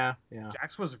Jax. yeah.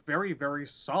 Jax was very, very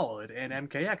solid in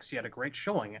MKX. He had a great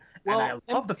showing. Well, and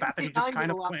I love the fact that he just MK9 kind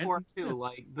did of a lot went. for him too.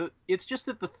 Like it's just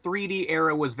that the 3D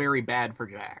era was very bad for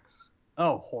Jax.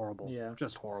 Oh, horrible. Yeah.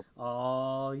 Just horrible.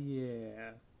 oh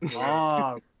yeah.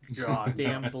 Oh, God.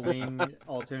 Damn bling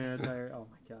alternate attire. Oh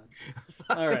my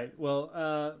god. All right.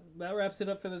 Well, that wraps it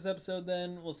up for this episode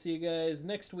then. We'll see you guys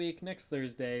next week, next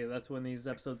Thursday. That's when these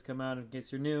episodes come out in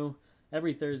case you're new.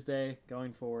 Every Thursday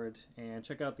going forward. And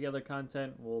check out the other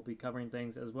content. We'll be covering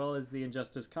things as well as the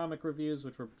Injustice comic reviews,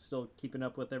 which we're still keeping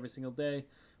up with every single day.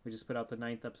 We just put out the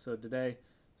 9th episode today.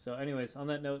 So anyways, on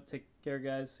that note, take care,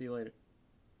 guys. See you later.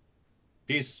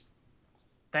 Peace.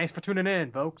 Thanks for tuning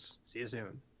in, folks. See you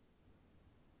soon.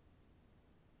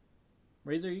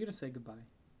 Razor, are you going to say goodbye?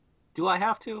 Do I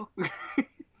have to?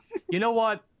 You know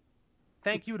what?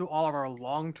 Thank you to all of our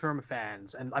long-term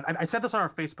fans. And I said this on our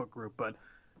Facebook group, but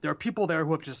there are people there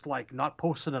who have just, like, not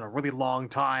posted in a really long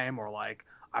time, or, like,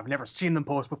 I've never seen them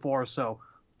post before. So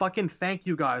fucking thank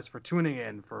you guys for tuning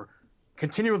in, for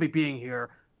continually being here.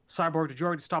 Cyborg, did you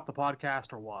already stop the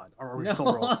podcast or what? Or are we still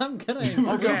No, rolling? I'm going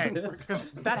to Okay, this. because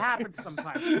that happens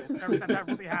sometimes. That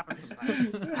really happens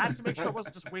sometimes. I had to make sure I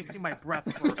wasn't just wasting my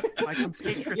breath for my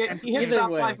compatriots. Yeah, and he hit Either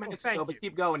stop way. 5 minutes Thank ago, but you.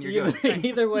 keep going. You're good.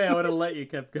 Either way, I would have let you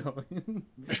keep going.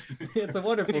 It's a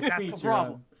wonderful That's the speech you're on.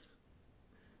 problem.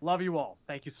 Love you all.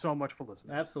 Thank you so much for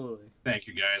listening. Absolutely. Thank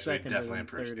you guys. We Seconded definitely and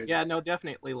appreciate thirded. it. Yeah, no,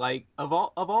 definitely. Like of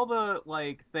all the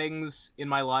like things in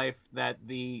my life that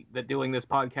doing this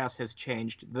podcast has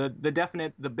changed.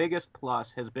 The biggest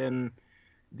plus has been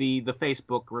the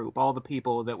Facebook group. All the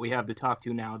people that we have to talk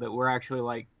to now that we're actually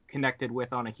like connected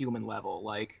with on a human level.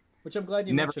 Like Which I'm glad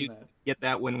you never mentioned used that. to get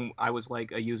that when I was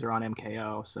like a user on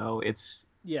MKO. So it's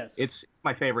Yes.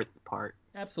 my favorite part.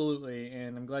 Absolutely,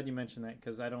 and I'm glad you mentioned that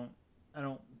because I don't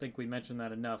think we mentioned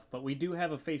that enough. But we do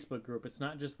have a Facebook group. It's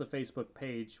not just the Facebook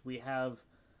page. We have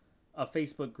a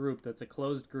Facebook group that's a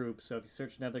closed group. So if you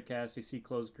search Nethercast, you see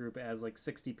closed group. It has like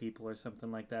 60 people or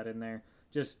something like that in there.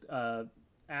 Just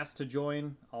ask to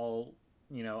join. I'll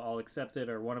accept it,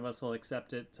 or one of us will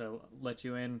accept it to let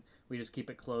you in. We just keep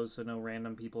it closed so no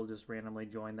random people just randomly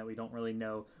join that we don't really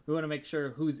know. We want to make sure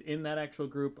who's in that actual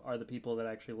group are the people that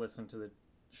actually listen to the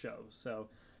show. So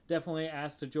definitely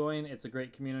ask to join. It's a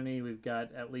great community. We've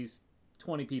got at least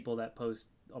 20 people that post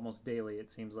almost daily,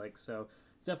 it seems like. So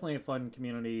it's definitely a fun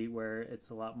community where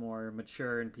it's a lot more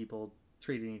mature and people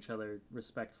treating each other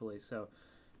respectfully. So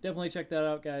definitely check that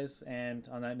out, guys. And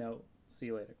on that note, see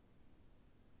you later.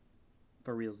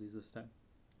 For realsies this time.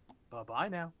 Bye-bye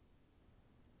now.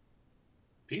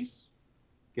 Peace.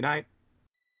 Good night.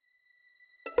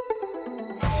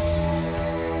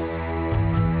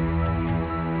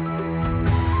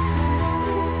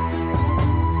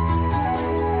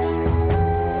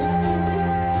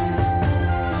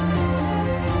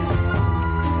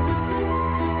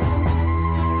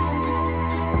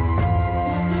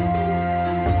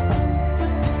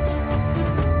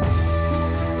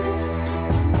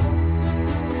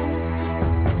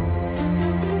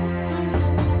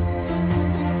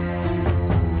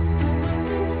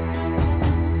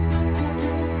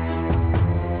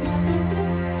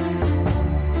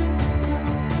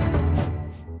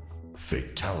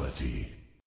 Fatality.